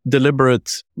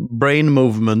deliberate brain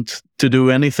movement to do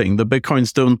anything. The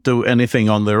Bitcoins don't do anything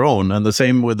on their own. And the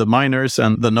same with the miners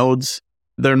and the nodes.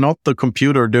 They're not the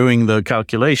computer doing the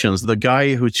calculations. The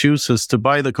guy who chooses to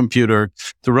buy the computer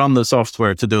to run the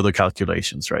software to do the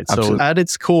calculations, right? Absolutely. So at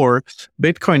its core,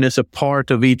 Bitcoin is a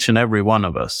part of each and every one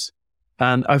of us.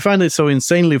 And I find it so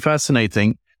insanely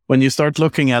fascinating when you start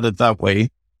looking at it that way,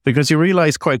 because you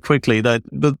realize quite quickly that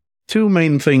the two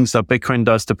main things that Bitcoin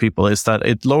does to people is that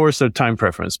it lowers their time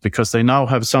preference, because they now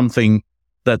have something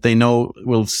that they know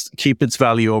will keep its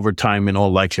value over time in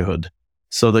all likelihood.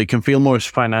 So they can feel more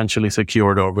financially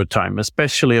secured over time,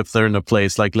 especially if they're in a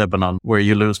place like Lebanon where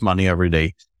you lose money every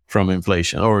day from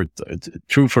inflation, or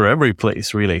true for every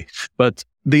place, really. But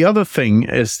the other thing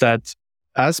is that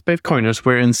as Bitcoiners,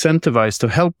 we're incentivized to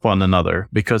help one another,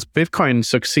 because Bitcoin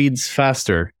succeeds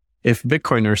faster if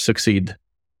Bitcoiners succeed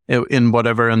in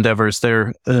whatever endeavors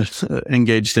they're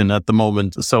engaged in at the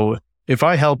moment. So if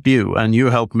I help you and you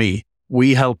help me,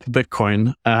 we help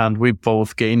Bitcoin and we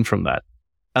both gain from that.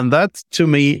 And that, to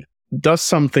me, does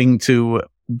something to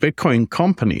Bitcoin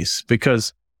companies,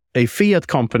 because a fiat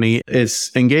company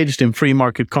is engaged in free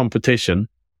market competition.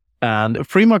 And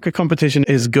free market competition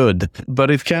is good, but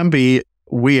it can be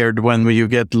weird when you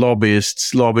get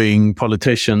lobbyists lobbying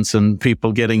politicians and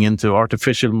people getting into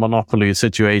artificial monopoly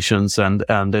situations, and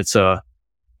it's a,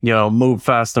 move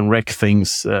fast and wreck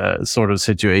things sort of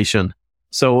situation.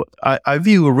 So I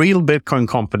view real Bitcoin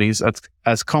companies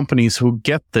as companies who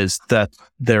get this, that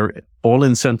they're all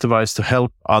incentivized to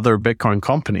help other Bitcoin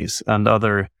companies and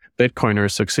other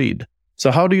Bitcoiners succeed.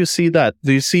 So how do you see that?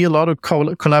 Do you see a lot of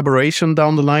collaboration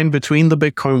down the line between the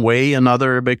Bitcoin way and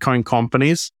other Bitcoin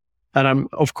companies? And I'm,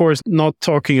 of course, not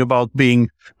talking about being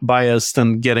biased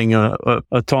and getting a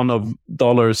ton of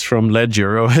dollars from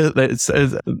Ledger.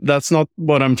 That's not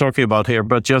what I'm talking about here,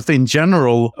 but just in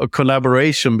general, a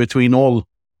collaboration between all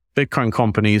Bitcoin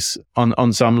companies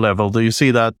on some level. Do you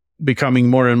see that becoming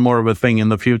more and more of a thing in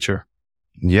the future?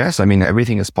 Yes, I mean,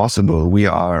 everything is possible. We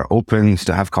are open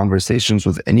to have conversations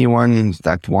with anyone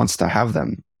that wants to have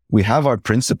them. We have our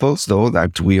principles, though,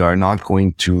 that we are not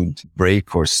going to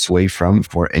break or sway from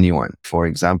for anyone. For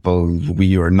example,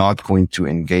 we are not going to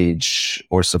engage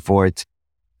or support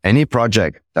any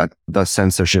project that does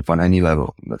censorship on any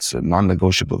level. That's a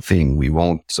non-negotiable thing. We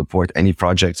won't support any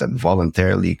projects that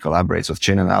voluntarily collaborates with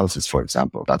chain analysis, for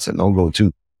example. That's a no-go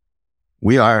too.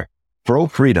 We are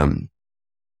pro-freedom,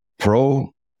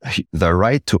 pro the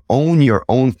right to own your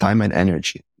own time and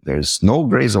energy. There's no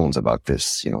gray zones about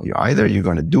this. You're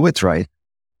going to do it right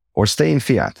or stay in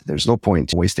fiat. There's no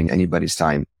point wasting anybody's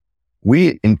time.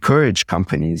 We encourage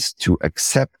companies to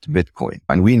accept Bitcoin,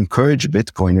 and we encourage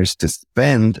Bitcoiners to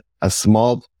spend a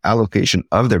small allocation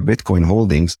of their Bitcoin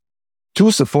holdings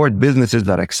to support businesses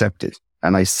that accept it.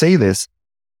 And I say this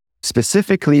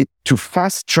specifically to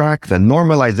fast track the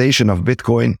normalization of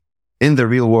Bitcoin in the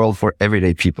real world for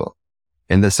everyday people.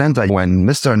 In the sense that when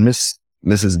Mr. and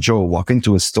Mrs. Joe walk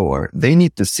into a store, they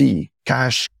need to see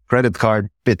cash, credit card,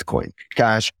 Bitcoin,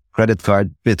 cash, credit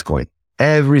card, Bitcoin,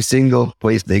 every single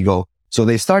place they go. So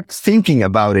they start thinking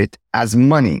about it as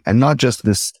money and not just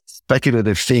this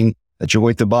speculative thing that you're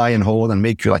going to buy and hold and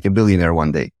make you like a billionaire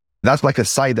one day. That's like a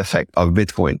side effect of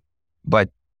Bitcoin. But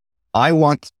I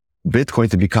want Bitcoin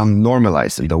to become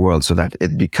normalized in the world so that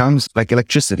it becomes like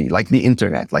electricity, like the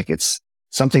internet, like it's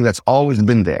something that's always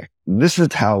been there. This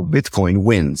is how Bitcoin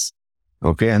wins.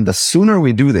 Okay. And the sooner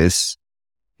we do this,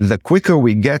 the quicker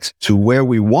we get to where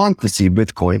we want to see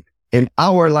Bitcoin in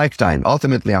our lifetime.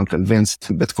 Ultimately, I'm convinced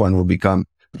Bitcoin will become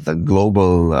the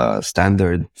global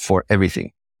standard for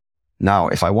everything. Now,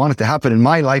 if I want it to happen in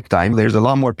my lifetime, there's a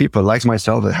lot more people like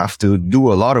myself that have to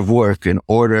do a lot of work in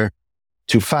order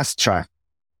to fast track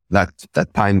that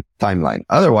timeline.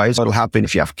 Otherwise, what'll happen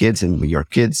if you have kids and your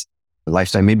kids'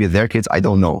 lifetime, maybe their kids, I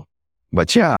don't know.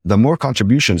 But yeah, the more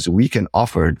contributions we can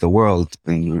offer the world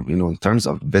in terms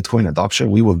of Bitcoin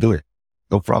adoption, we will do it.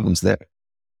 No problems there.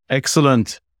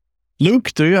 Excellent.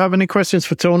 Luke, do you have any questions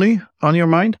for Tony on your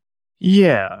mind?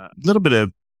 Yeah, a little bit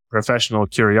of professional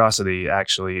curiosity,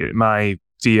 actually. My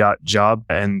fiat job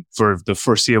and for the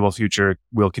foreseeable future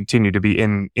will continue to be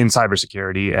in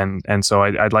cybersecurity. And so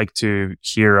I'd like to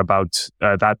hear about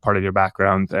that part of your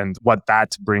background and what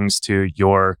that brings to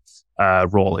your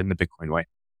role in the Bitcoin way.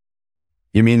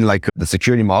 You mean like the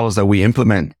security models that we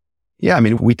implement? Yeah, I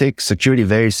mean, we take security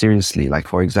very seriously. Like,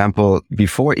 for example,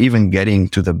 before even getting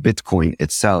to the Bitcoin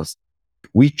itself,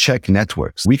 we check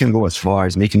networks. We can go as far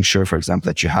as making sure, for example,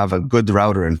 that you have a good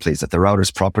router in place, that the router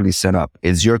is properly set up.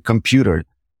 Is your computer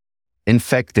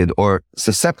infected or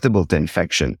susceptible to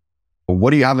infection?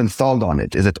 What do you have installed on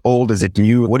it? Is it old? Is it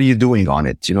new? What are you doing on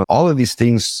it? All of these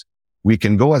things, we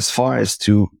can go as far as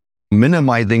to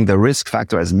minimizing the risk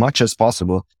factor as much as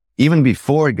possible, even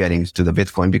before getting to the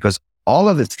Bitcoin, because all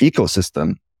of this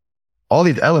ecosystem, all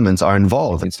these elements are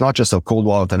involved. It's not just a cold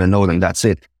wallet and a node and that's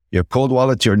it. Your cold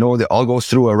wallet, your node, it all goes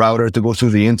through a router to go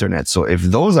through the internet. So if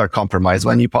those are compromised,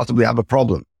 then you possibly have a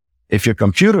problem. If your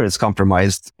computer is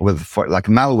compromised for like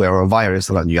malware or a virus,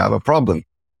 then you have a problem.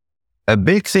 A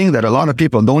big thing that a lot of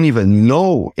people don't even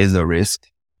know is a risk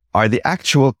are the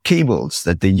actual cables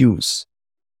that they use.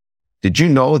 Did you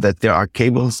know that there are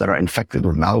cables that are infected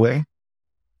with malware?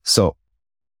 So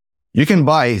you can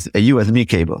buy a USB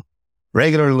cable,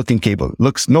 regular looking cable,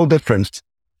 looks no different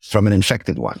from an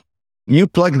infected one. You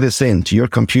plug this into your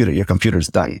computer's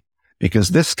done, because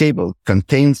this cable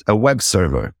contains a web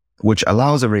server, which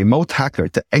allows a remote hacker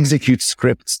to execute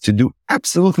scripts to do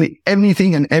absolutely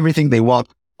anything and everything they want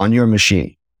on your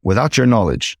machine without your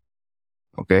knowledge.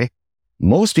 Okay.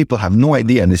 Most people have no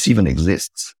idea this even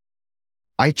exists.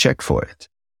 I check for it.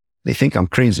 They think I'm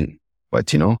crazy,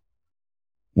 but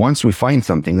once we find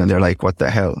something, then they're like, what the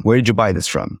hell? Where did you buy this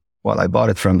from? Well, I bought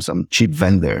it from some cheap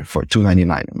vendor for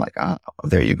 $2.99. I'm like,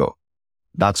 there you go.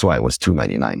 That's why it was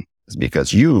 $2.99. It's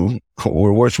because you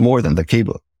were worth more than the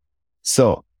cable.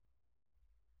 So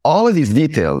all of these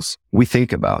details we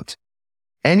think about.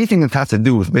 Anything that has to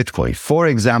do with Bitcoin, for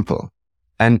example,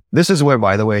 and this is where,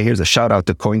 by the way, here's a shout out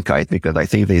to CoinKite, because I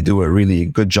think they do a really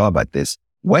good job at this.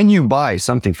 When you buy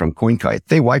something from CoinKite,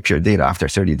 they wipe your data after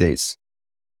 30 days.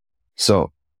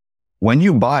 So when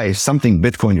you buy something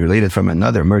Bitcoin related from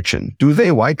another merchant, do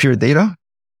they wipe your data?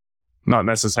 Not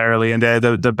necessarily. And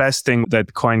the best thing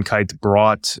that CoinKite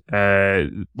brought,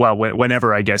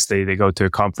 whenever I guess they go to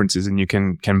conferences and you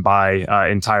can buy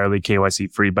entirely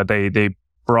KYC free, but they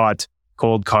brought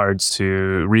cold cards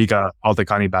to Riga,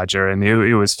 Altakani Badger, and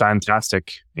it was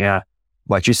fantastic. Yeah.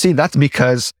 But you see, that's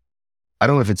because, I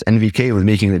don't know if it's NVK who was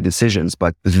making the decisions,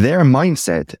 but their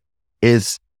mindset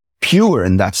is pure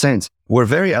in that sense. We're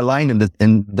very aligned in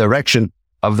the direction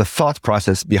of the thought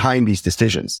process behind these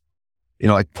decisions.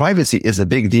 Like privacy is a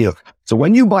big deal. So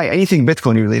when you buy anything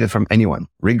Bitcoin related from anyone,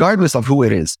 regardless of who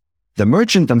it is, the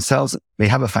merchant themselves may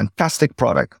have a fantastic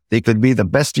product. They could be the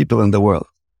best people in the world.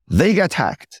 They get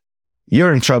hacked.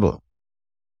 You're in trouble.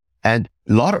 And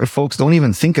a lot of folks don't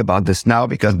even think about this now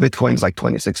because Bitcoin's like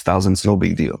 26,000. It's no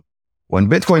big deal. When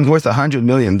Bitcoin's worth $100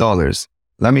 million,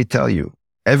 let me tell you,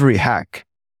 every hack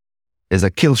is a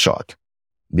kill shot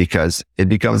because it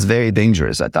becomes very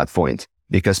dangerous at that point.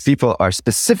 Because people are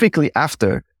specifically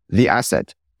after the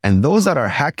asset. And those that are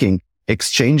hacking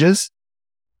exchanges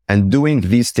and doing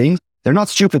these things, they're not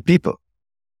stupid people.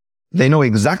 They know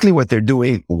exactly what they're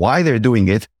doing, why they're doing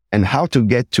it, and how to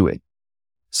get to it.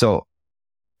 So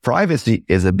privacy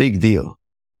is a big deal.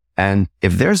 And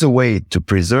if there's a way to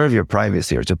preserve your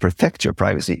privacy or to protect your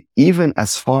privacy, even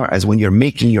as far as when you're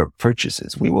making your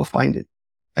purchases, we will find it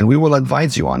and we will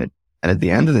advise you on it. And at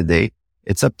the end of the day,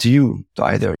 it's up to you to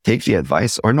either take the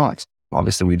advice or not.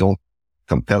 Obviously, we don't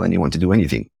compel anyone to do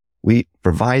anything. We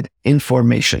provide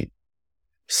information.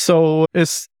 So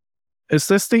is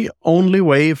this the only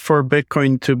way for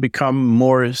Bitcoin to become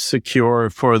more secure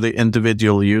for the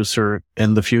individual user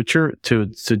in the future, to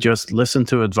just listen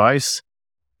to advice?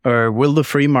 Or will the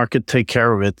free market take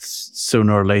care of it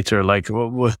sooner or later? Like,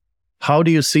 how do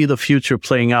you see the future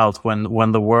playing out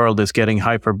when the world is getting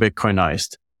hyper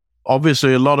Bitcoinized?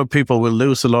 Obviously, a lot of people will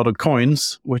lose a lot of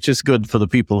coins, which is good for the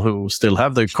people who still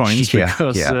have their coins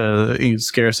because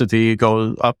scarcity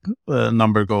go up,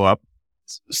 number go up.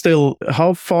 Still,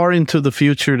 how far into the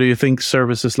future do you think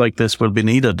services like this will be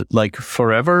needed? Like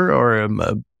forever, or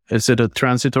is it a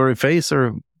transitory phase?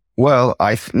 Or well,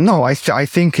 I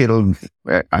think it'll.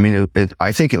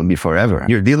 I think it'll be forever.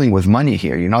 You're dealing with money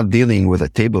here. You're not dealing with a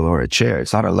table or a chair.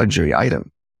 It's not a luxury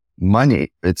item.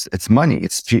 Money, it's money.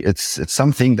 It's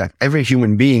something that every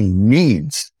human being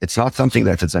needs. It's not something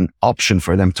that is an option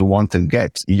for them to want to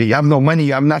get. You have no money,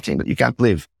 you have nothing, but you can't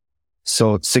live.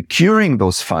 So securing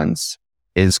those funds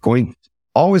is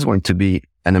always going to be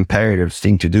an imperative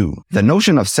thing to do. The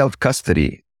notion of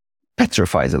self-custody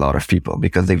petrifies a lot of people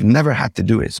because they've never had to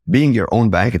do it. Being your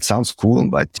own bank, it sounds cool,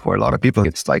 but for a lot of people,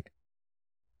 it's like,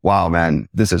 wow, man,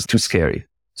 this is too scary.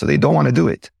 So they don't want to do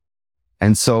it.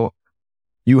 And so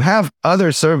you have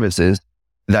other services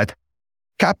that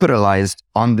capitalize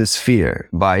on this fear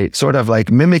by sort of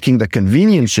like mimicking the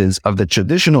conveniences of the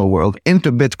traditional world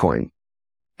into Bitcoin.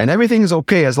 And everything is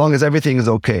okay as long as everything is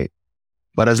okay.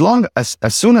 But as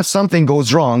soon as something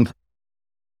goes wrong,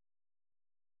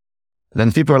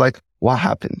 then people are like, what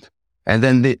happened? And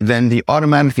then they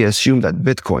automatically assume that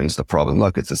Bitcoin's the problem.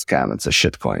 Look, it's a scam. It's a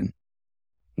shitcoin.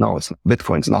 No,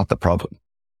 Bitcoin's not the problem.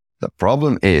 The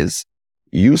problem is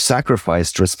you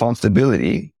sacrificed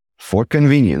responsibility for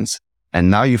convenience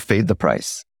and now you've paid the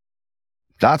price.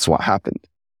 That's what happened.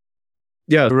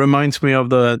 Yeah, it reminds me of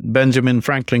the Benjamin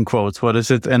Franklin quote. What is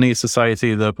it? Any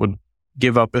society that would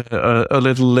give up a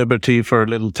little liberty for a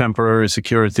little temporary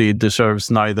security deserves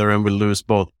neither and will lose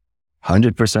both.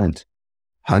 100%.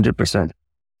 100%.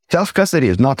 Self-custody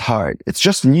is not hard. It's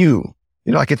just new.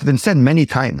 Like it's been said many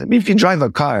times. I mean, if you drive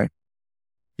a car,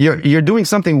 you're doing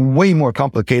something way more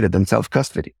complicated than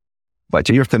self-custody. But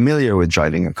you're familiar with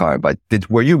driving a car. But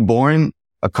were you born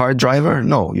a car driver?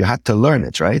 No, you had to learn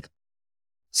it, right?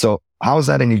 So how is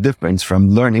that any different from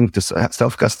learning to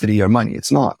self-custody your money?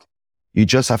 It's not. You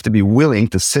just have to be willing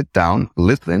to sit down,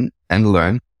 listen, and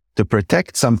learn to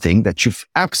protect something that you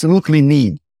absolutely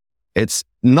need. It's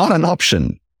not an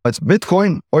option. It's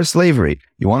Bitcoin or slavery.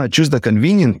 You want to choose the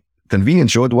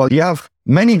convenience road? Well, you have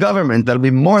many governments that'll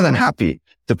be more than happy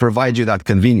to provide you that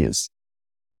convenience.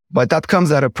 But that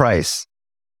comes at a price.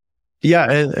 Yeah,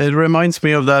 it reminds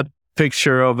me of that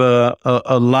picture of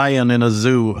a lion in a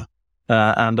zoo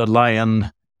and a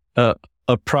lion,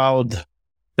 a proud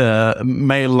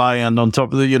male lion on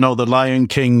top of the Lion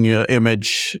King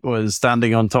image was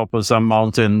standing on top of some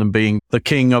mountain and being the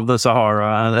king of the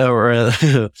Sahara or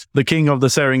the king of the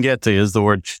Serengeti is the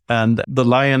word. And the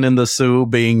lion in the zoo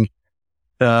being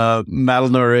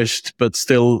malnourished, but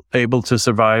still able to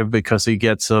survive because he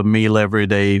gets a meal every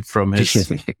day from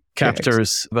his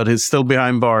captors, but he's still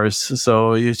behind bars.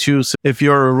 So you choose if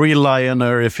you're a real lion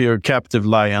or if you're a captive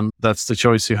lion. That's the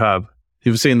choice you have.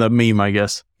 You've seen that meme, I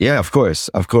guess. Yeah, of course.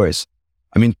 Of course.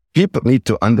 I mean, people need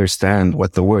to understand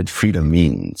what the word freedom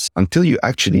means. Until you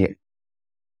actually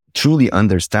truly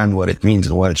understand what it means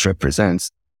and what it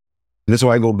represents. This is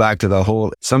why I go back to the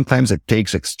whole, sometimes it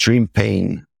takes extreme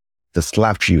pain to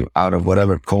slap you out of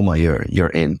whatever coma you're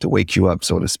in, to wake you up,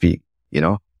 so to speak, you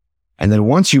know? And then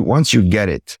once you get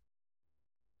it,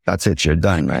 that's it. You're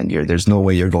done, man. There's no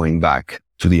way you're going back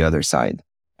to the other side.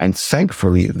 And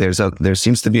thankfully, there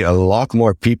seems to be a lot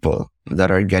more people that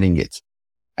are getting it.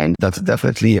 And that's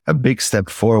definitely a big step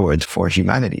forward for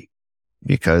humanity,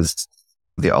 because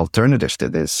the alternative to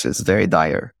this is very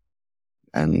dire.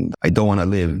 And I don't want to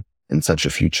live in such a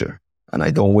future. And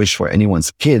I don't wish for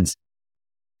anyone's kids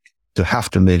to have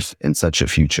to live in such a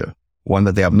future, one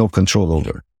that they have no control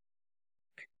over.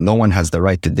 No one has the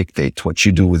right to dictate what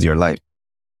you do with your life.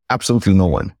 Absolutely no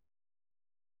one.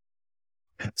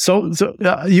 So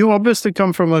you obviously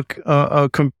come from a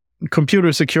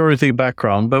computer security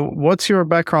background, but what's your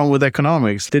background with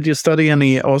economics? Did you study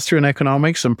any Austrian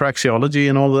economics and praxeology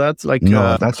and all of that?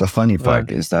 No, that's the funny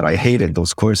part, is that I hated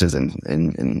those courses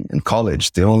in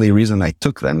college. The only reason I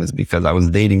took them is because I was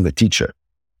dating the teacher,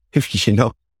 you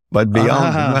know. But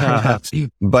beyond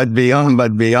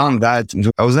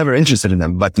that, I was never interested in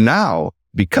them. But now,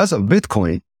 because of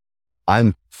Bitcoin,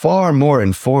 I'm far more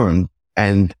informed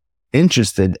and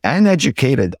interested and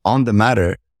educated on the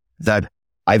matter that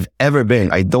I've ever been.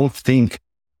 I don't think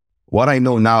what I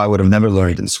know now I would have never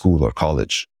learned in school or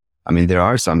college. I mean, there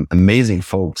are some amazing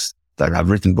folks that have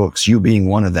written books, you being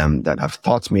one of them, that have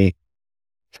taught me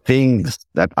things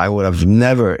that I would have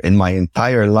never in my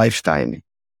entire lifetime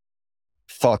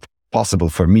thought possible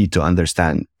for me to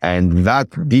understand. And that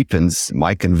deepens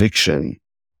my conviction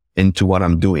into what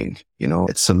I'm doing. You know,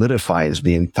 it solidifies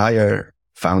the entire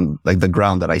the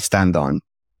ground that I stand on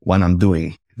when I'm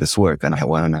doing this work and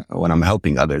when I'm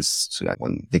helping others. So that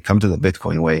when they come to the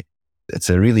Bitcoin way,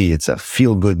 it's a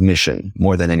feel-good mission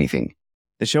more than anything.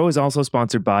 The show is also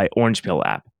sponsored by Orange Pill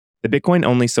app, the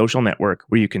Bitcoin-only social network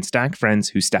where you can stack friends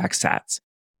who stack sats.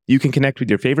 You can connect with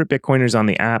your favorite Bitcoiners on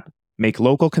the app, make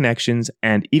local connections,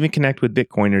 and even connect with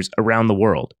Bitcoiners around the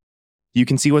world. You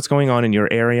can see what's going on in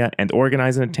your area and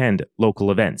organize and attend local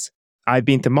events. I've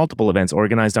been to multiple events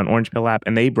organized on Orange Pill app,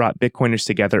 and they brought Bitcoiners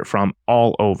together from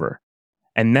all over.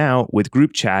 And now, with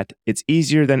group chat, it's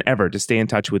easier than ever to stay in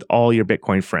touch with all your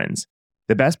Bitcoin friends.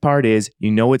 The best part is, you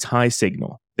know it's high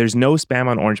signal. There's no spam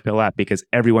on Orange Pill app because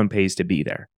everyone pays to be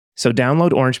there. So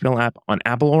download Orange Pill app on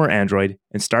Apple or Android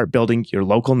and start building your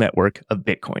local network of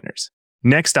Bitcoiners.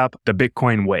 Next up, the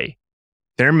Bitcoin Way.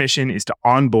 Their mission is to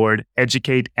onboard,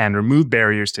 educate, and remove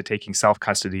barriers to taking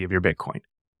self-custody of your Bitcoin.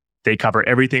 They cover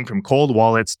everything from cold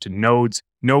wallets to nodes,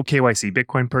 no KYC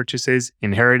Bitcoin purchases,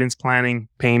 inheritance planning,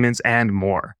 payments, and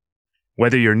more.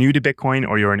 Whether you're new to Bitcoin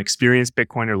or you're an experienced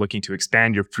Bitcoiner looking to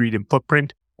expand your freedom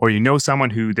footprint, or you know someone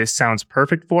who this sounds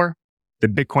perfect for, the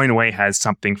Bitcoin Way has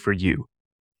something for you.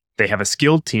 They have a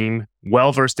skilled team,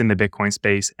 well-versed in the Bitcoin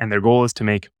space, and their goal is to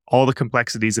make all the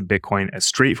complexities of Bitcoin as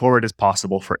straightforward as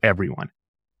possible for everyone.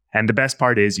 And the best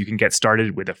part is you can get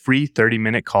started with a free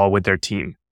 30-minute call with their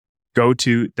team. Go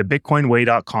to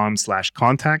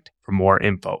thebitcoinway.com/contact for more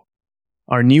info.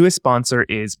 Our newest sponsor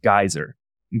is Geyser.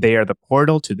 They are the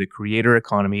portal to the creator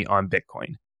economy on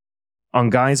Bitcoin. On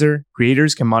Geyser,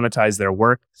 creators can monetize their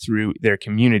work through their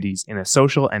communities in a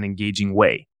social and engaging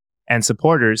way, and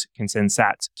supporters can send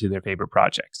sats to their favorite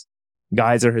projects.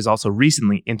 Geyser has also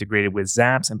recently integrated with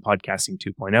Zaps and Podcasting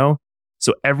 2.0,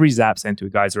 so every Zap sent to a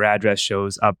Geyser address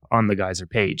shows up on the Geyser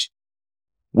page.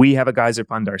 We have a Geyser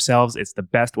fund ourselves. It's the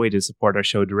best way to support our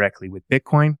show directly with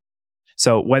Bitcoin.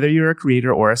 So whether you're a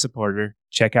creator or a supporter,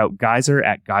 check out Geyser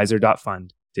at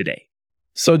geyser.fund today.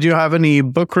 So do you have any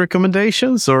book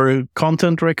recommendations or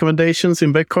content recommendations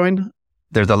in Bitcoin?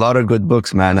 There's a lot of good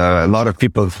books, man. A lot of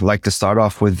people like to start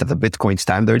off with the Bitcoin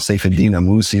Standard. Saifedean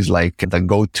Ammous is like the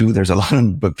go-to. There's a lot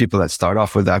of people that start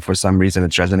off with that. For some reason,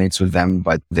 it resonates with them.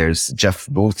 But there's Jeff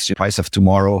Booth's Price of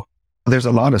Tomorrow. There's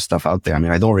a lot of stuff out there. I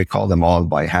mean, I don't recall them all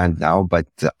by hand now, but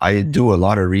I do a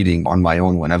lot of reading on my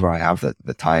own whenever I have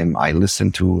the time. I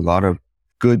listen to a lot of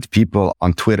good people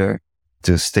on Twitter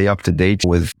to stay up to date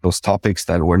with those topics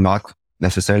that were not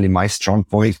necessarily my strong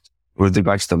point with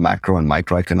regards to macro and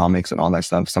microeconomics and all that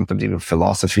stuff. Sometimes even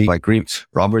philosophy, like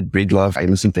Robert Breedlove. I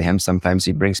listen to him sometimes.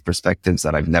 He brings perspectives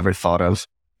that I've never thought of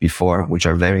before, which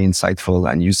are very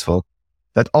insightful and useful,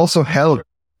 that also help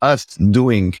us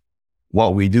doing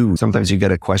what we do. Sometimes you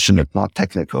get a question that's not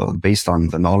technical based on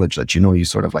the knowledge that you know, you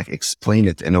sort of like explain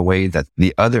it in a way that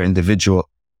the other individual,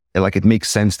 like it makes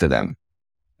sense to them.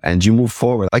 And you move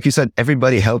forward. Like you said,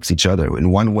 everybody helps each other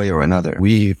in one way or another.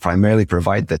 We primarily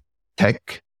provide the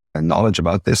tech knowledge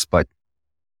about this, but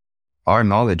our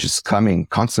knowledge is coming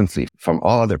constantly from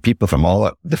all other people from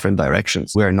all different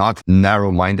directions. We're not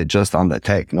narrow-minded just on the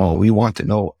tech. No, we want to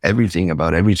know everything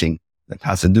about everything that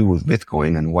has to do with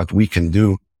Bitcoin and what we can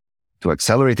do to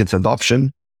accelerate its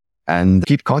adoption and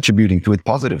keep contributing to it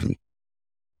positively.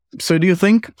 So do you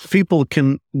think people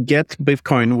can get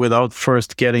Bitcoin without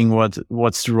first getting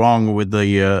what's wrong with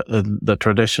the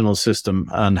traditional system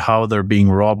and how they're being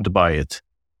robbed by it?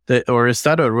 Or is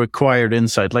that a required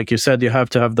insight? Like you said, you have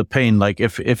to have the pain. Like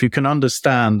if you can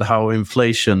understand how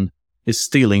inflation is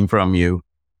stealing from you,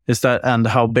 and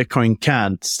how Bitcoin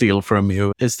can't steal from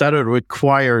you, is that a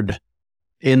required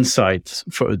insight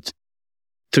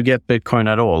to get Bitcoin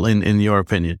at all, in your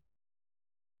opinion?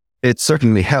 It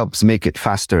certainly helps make it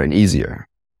faster and easier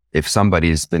if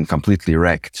somebody's been completely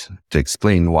wrecked to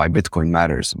explain why Bitcoin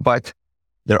matters. But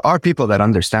there are people that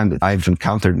understand it. I've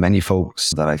encountered many folks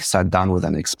that I've sat down with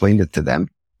and explained it to them,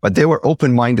 but they were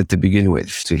open-minded to begin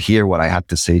with, to hear what I had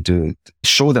to say, to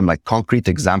show them like concrete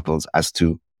examples as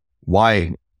to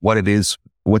why, what it is,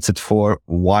 what's it for,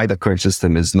 why the current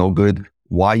system is no good,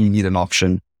 why you need an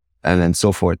option, and then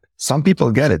so forth. Some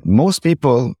people get it. Most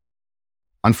people,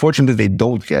 unfortunately, they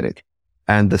don't get it.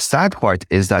 And the sad part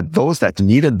is that those that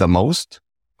need it the most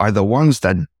are the ones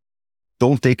that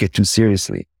don't take it too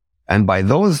seriously. And by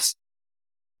those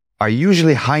are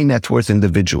usually high net worth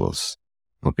individuals,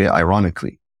 okay,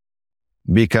 ironically,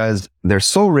 because they're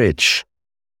so rich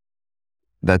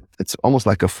that it's almost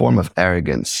like a form of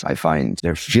arrogance, I find.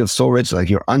 They feel so rich, like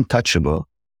you're untouchable.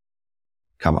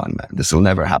 Come on, man, this will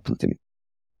never happen to me.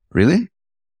 Really?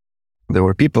 There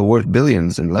were people worth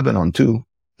billions in Lebanon too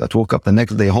that woke up the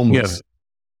next day homeless. Yes.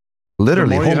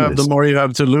 Literally homeless. The more you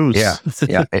have to lose.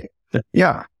 Yeah.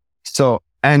 Yeah. So,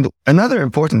 and another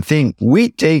important thing,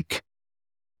 we take,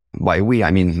 by we,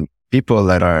 I mean people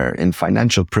that are in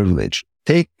financial privilege,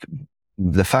 take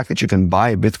the fact that you can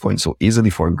buy Bitcoin so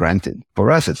easily for granted. For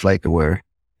us, it's like we're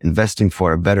investing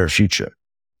for a better future.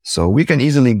 So we can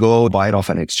easily go buy it off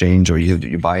an exchange, or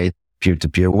you buy it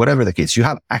peer-to-peer, whatever the case. You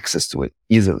have access to it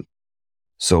easily.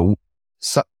 So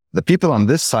the people on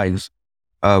this side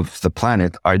of the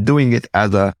planet are doing it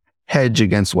as a hedge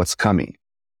against what's coming.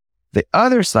 The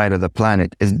other side of the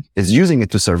planet is using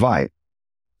it to survive.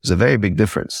 There's a very big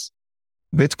difference.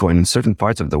 Bitcoin in certain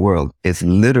parts of the world is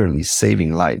literally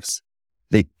saving lives.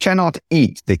 They cannot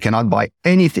eat. They cannot buy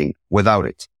anything without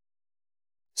it.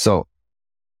 So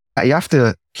you have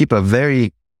to keep a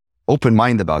very open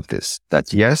mind about this,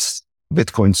 that yes,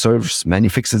 Bitcoin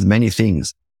fixes many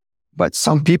things, but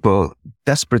some people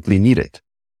desperately need it.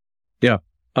 Yeah.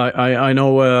 I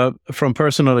know from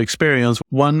personal experience,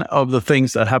 one of the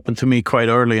things that happened to me quite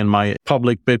early in my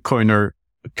public Bitcoiner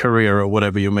career, or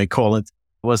whatever you may call it,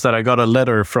 was that I got a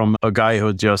letter from a guy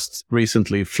who just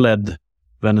recently fled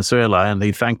Venezuela, and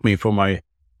he thanked me for my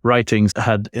writings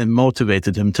had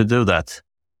motivated him to do that.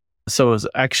 So it was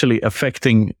actually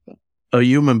affecting a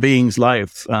human being's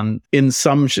life, and in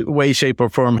some way, shape or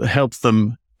form helped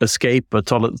them escape a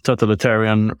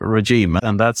totalitarian regime.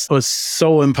 And that was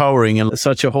so empowering and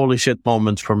such a holy shit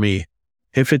moment for me.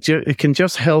 If it can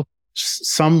just help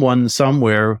someone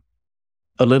somewhere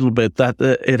a little bit, that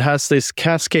it has this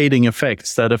cascading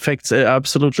effects that affects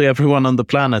absolutely everyone on the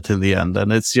planet in the end.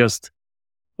 And it's just,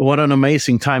 what an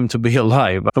amazing time to be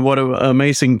alive. What an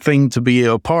amazing thing to be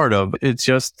a part of. It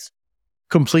just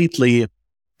completely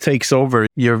takes over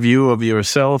your view of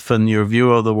yourself and your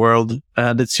view of the world.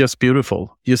 And it's just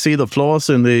beautiful. You see the flaws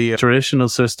in the traditional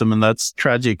system, and that's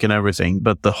tragic and everything.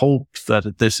 But the hope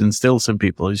that this instills in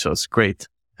people is just great.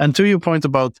 And to your point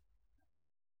about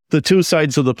the two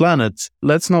sides of the planet,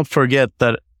 let's not forget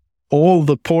that all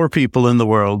the poor people in the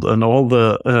world and all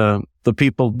the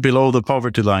people below the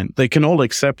poverty line, they can all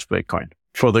accept Bitcoin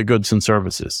for their goods and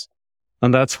services.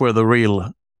 And that's where the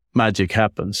real magic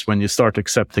happens, when you start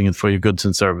accepting it for your goods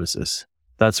and services.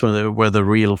 That's where the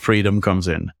real freedom comes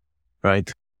in, right?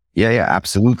 Yeah,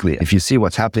 absolutely. If you see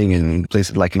what's happening in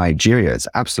places like Nigeria, it's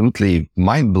absolutely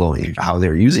mind-blowing how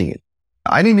they're using it.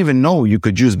 I didn't even know you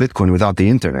could use Bitcoin without the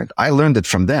internet. I learned it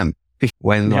from them.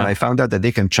 When I found out that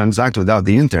they can transact without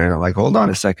the internet, I'm like, hold on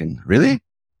a second, really?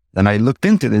 Then I looked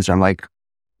into this. I'm like,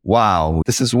 wow,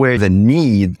 this is where the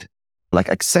need like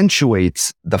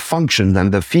accentuates the functions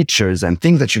and the features and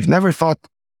things that you've never thought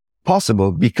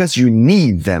possible because you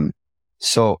need them.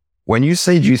 So when you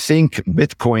say, do you think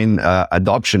Bitcoin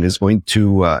adoption is going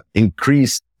to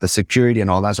increase the security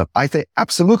and all that stuff? I think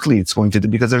absolutely it's going to do,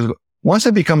 because once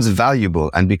it becomes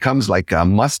valuable and becomes like a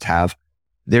must-have,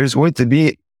 there's going to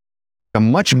be a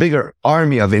much bigger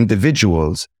army of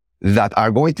individuals that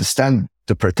are going to stand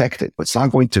to protect it. It's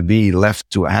not going to be left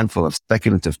to a handful of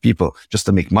speculative people just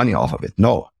to make money off of it.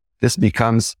 No, this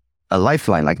becomes a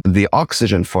lifeline, like the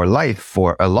oxygen for life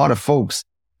for a lot of folks.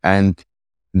 And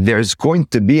there's going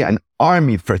to be an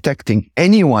army protecting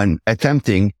anyone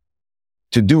attempting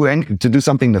to do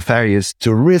something nefarious,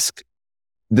 to risk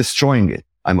destroying it.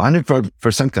 I'm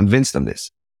 100% convinced of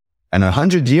this. And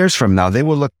 100 years from now, they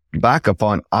will look back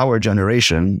upon our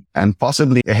generation and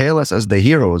possibly hail us as the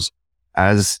heroes,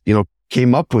 as,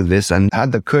 came up with this and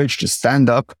had the courage to stand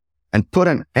up and put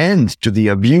an end to the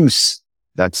abuse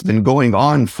that's been going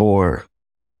on for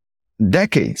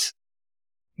decades.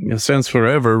 Since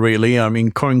forever, really. I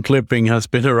mean, coin clipping has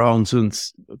been around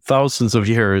since thousands of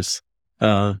years.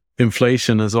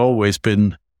 Inflation has always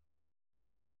been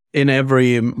in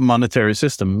every monetary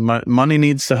system. Money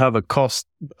needs to have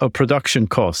a production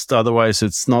cost. Otherwise,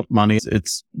 it's not money.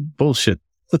 It's bullshit.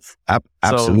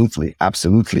 Absolutely.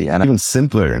 And even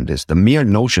simpler than this, the mere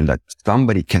notion that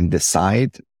somebody can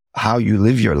decide how you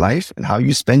live your life and how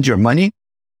you spend your money,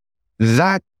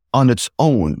 that on its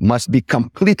own must be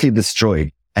completely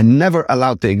destroyed and never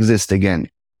allowed to exist again,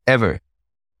 ever.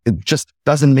 It just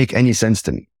doesn't make any sense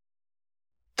to me.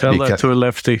 Tell that to a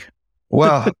lefty.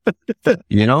 Well,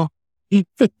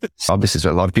 obviously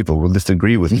a lot of people will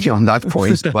disagree with me on that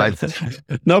point, but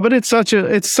no, but it's such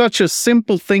a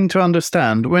simple thing to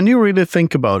understand when you really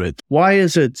think about it. Why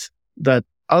is it that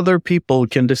other people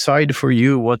can decide for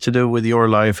you what to do with your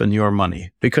life and your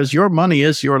money? Because your money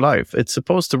is your life. It's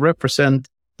supposed to represent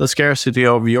the scarcity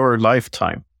of your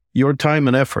lifetime. Your time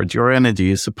and effort, your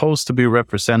energy is supposed to be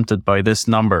represented by this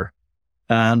number.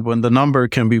 And when the number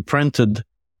can be printed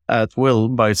at will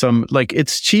by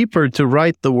it's cheaper to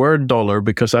write the word dollar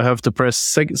because I have to press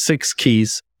six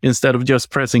keys instead of just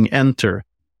pressing enter,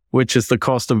 which is the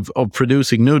cost of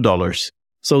producing new dollars.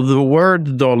 So the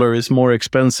word dollar is more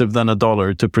expensive than a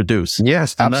dollar to produce.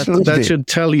 Yes, and absolutely. That should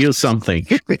tell you something.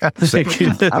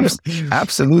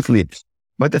 Absolutely.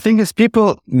 But the thing is,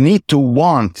 people need to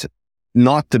want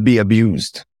not to be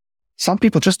abused. Some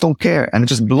people just don't care. And it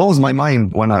just blows my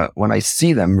mind when I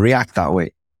see them react that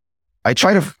way. I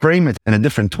try to frame it in a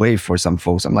different way for some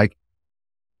folks. I'm like,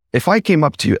 if I came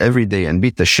up to you every day and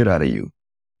beat the shit out of you,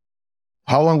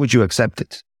 how long would you accept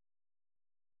it?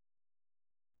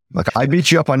 Like, I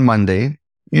beat you up on Monday,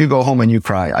 you go home and you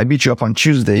cry. I beat you up on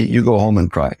Tuesday, you go home and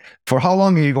cry. For how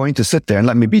long are you going to sit there and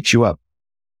let me beat you up?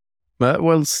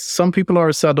 Well, some people are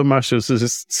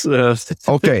sadomasochists.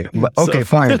 Okay,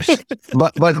 fine.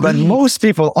 But most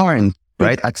people aren't,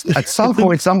 right? At some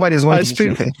point, somebody's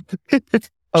going to...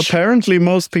 Apparently,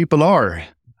 most people are,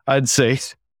 I'd say,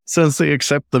 since they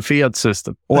accept the fiat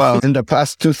system. Well, in the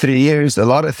past 2-3 years, a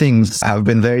lot of things have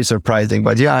been very surprising.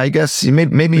 But yeah, I guess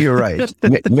maybe you're right.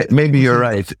 Maybe you're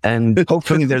right. And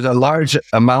hopefully there's a large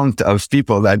amount of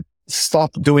people that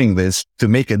stop doing this to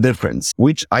make a difference,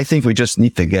 which I think we just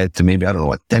need to get to maybe,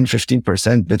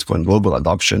 10-15% Bitcoin global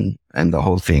adoption, and the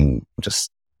whole thing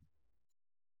just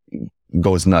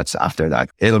goes nuts after that.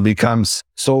 It'll become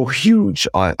so huge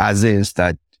as is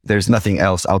that there's nothing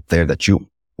else out there that you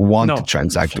want to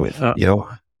transact with,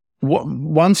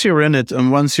 Once you're in it,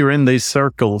 and once you're in these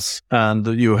circles and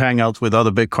you hang out with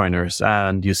other Bitcoiners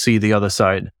and you see the other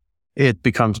side, it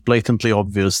becomes blatantly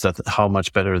obvious that how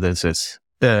much better this is.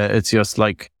 It's just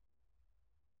like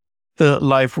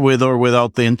life with or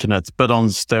without the internet, but on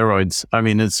steroids. I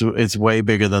mean, it's way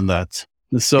bigger than that.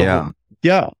 So,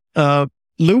 yeah.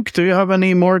 Luke, do you have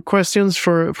any more questions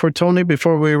for Tony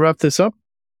before we wrap this up?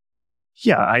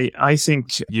 Yeah, I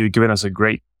think you've given us a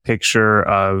great picture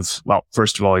of, well,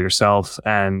 first of all, yourself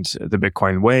and the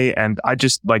Bitcoin way. And I'd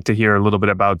just like to hear a little bit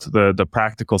about the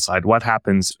practical side. What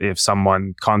happens if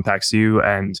someone contacts you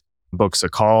and books a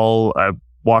call?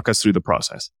 Walk us through the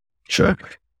process. Sure.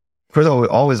 First of all, we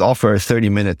always offer a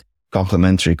 30-minute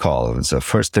complimentary call. So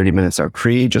first 30 minutes are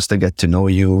free, just to get to know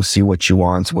you, see what you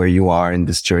want, where you are in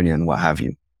this journey, and what have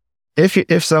you.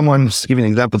 If someone's, give you an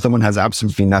example, someone has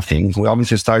absolutely nothing, we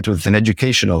obviously start with an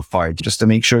educational part, just to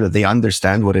make sure that they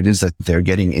understand what it is that they're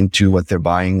getting into, what they're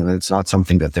buying, and it's not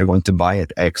something that they're going to buy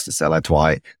at X to sell at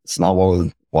Y. It's not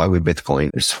why we Bitcoin.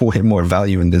 There's way more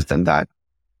value in this than that.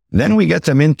 Then we get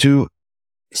them into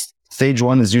stage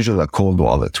one is usually a cold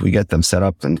wallet. We get them set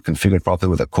up and configured properly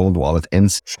with a cold wallet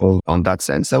installed on that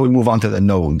sense. Then we move on to the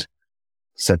node,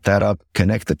 set that up,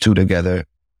 connect the two together,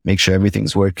 make sure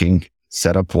everything's working,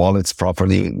 set up wallets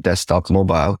properly, desktop,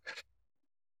 mobile.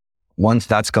 Once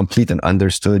that's complete and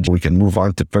understood, we can move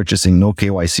on to purchasing no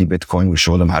KYC Bitcoin. We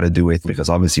show them how to do it because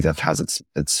obviously that has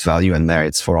its value and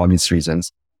merits for obvious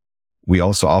reasons. We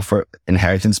also offer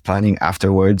inheritance planning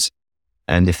afterwards.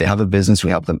 And if they have a business, we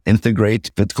help them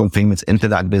integrate Bitcoin payments into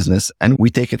that business, and we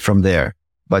take it from there.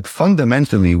 But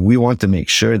fundamentally, we want to make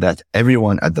sure that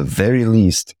everyone at the very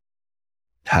least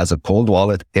has a cold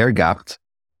wallet, air-gapped,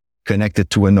 connected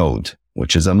to a node,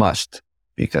 which is a must.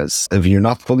 Because if you're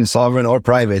not fully sovereign or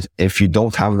private, if you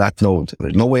don't have that node,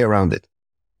 there's no way around it.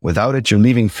 Without it, you're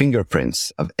leaving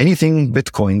fingerprints of anything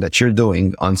Bitcoin that you're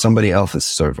doing on somebody else's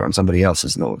server, on somebody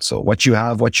else's node. So what you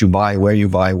have, what you buy, where you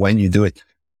buy, when you do it,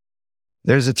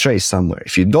 there's a trace somewhere.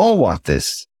 If you don't want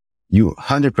this, you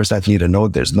 100% need a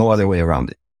node. There's no other way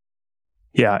around it.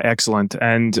 Yeah, excellent.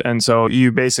 And so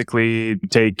you basically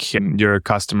take your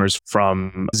customers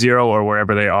from zero or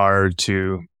wherever they are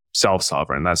to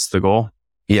self-sovereign. That's the goal?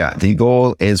 Yeah, the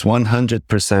goal is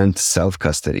 100%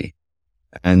 self-custody.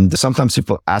 And sometimes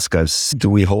people ask us, do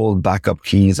we hold backup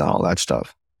keys and all that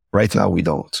stuff? Right now, we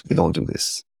don't. We don't do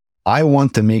this. I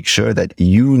want to make sure that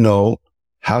you know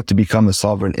how to become a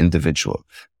sovereign individual.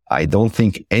 I don't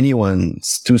think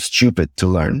anyone's too stupid to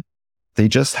learn. They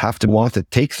just have to want to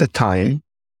take the time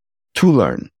to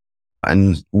learn.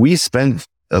 And we spend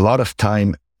a lot of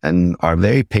time and are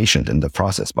very patient in the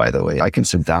process, by the way. I can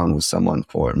sit down with someone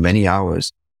for many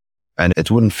hours and it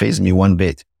wouldn't faze me one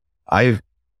bit. I've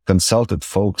consulted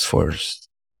folks for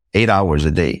 8 hours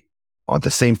a day on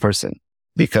the same person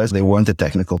because they weren't a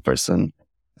technical person.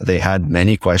 They had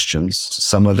many questions.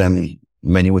 Some of them,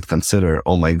 many would consider,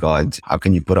 oh my God, how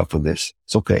can you put up with this?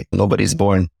 It's okay. Nobody's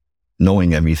born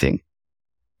knowing everything.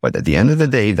 But at the end of the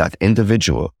day, that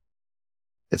individual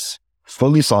is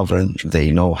fully sovereign.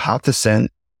 They know how to send,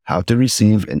 how to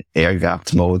receive in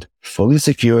air-gapped mode, fully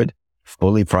secured,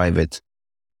 fully private.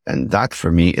 And that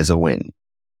for me is a win.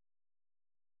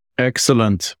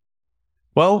 Excellent.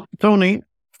 Well, Tony,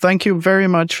 thank you very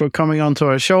much for coming on to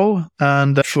our show.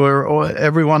 And for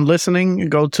everyone listening,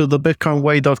 go to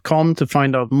thebitcoinway.com to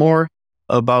find out more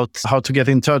about how to get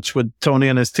in touch with Tony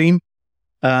and his team,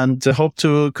 and hope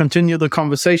to continue the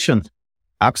conversation.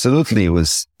 Absolutely.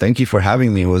 Thank you for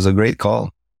having me. It was a great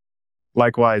call.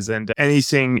 Likewise. And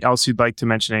anything else you'd like to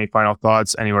mention, any final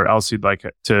thoughts, anywhere else you'd like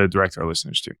to direct our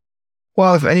listeners to?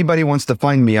 Well, if anybody wants to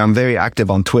find me, I'm very active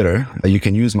on Twitter. You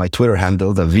can use my Twitter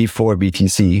handle, the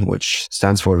V4BTC, which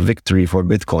stands for Victory for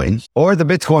Bitcoin, or the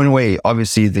Bitcoin Way.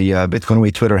 Obviously, the Bitcoin Way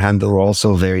Twitter handle, we're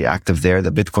also very active there,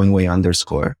 the Bitcoin Way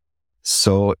 _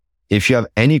 So if you have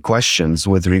any questions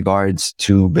with regards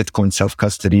to Bitcoin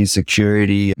self-custody,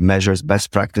 security, measures,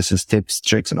 best practices, tips,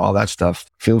 tricks, and all that stuff,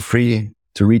 feel free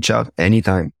to reach out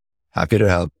anytime. Happy to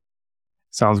help.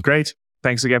 Sounds great.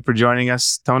 Thanks again for joining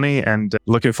us, Tony, and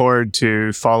looking forward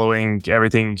to following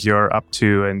everything you're up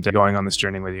to and going on this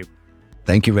journey with you.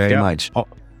 Thank you very much.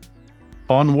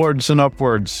 Onwards and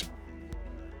upwards.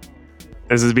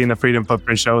 This has been the Freedom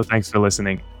Footprint Show. Thanks for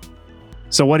listening.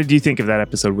 So what did you think of that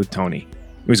episode with Tony?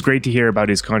 It was great to hear about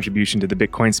his contribution to the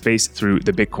Bitcoin space through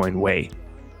the Bitcoin Way.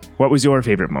 What was your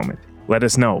favorite moment? Let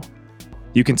us know.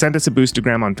 You can send us a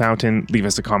boostergram on Fountain, leave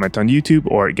us a comment on YouTube,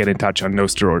 or get in touch on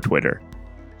Nostr or Twitter.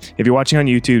 If you're watching on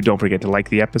YouTube, don't forget to like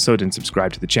the episode and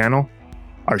subscribe to the channel.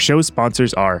 Our show's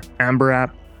sponsors are Amber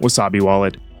App, Wasabi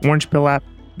Wallet, Orange Pill App,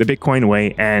 the Bitcoin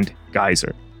Way, and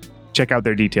Geyser. Check out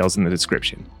their details in the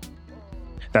description.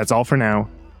 That's all for now.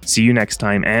 See you next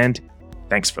time, and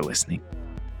thanks for listening.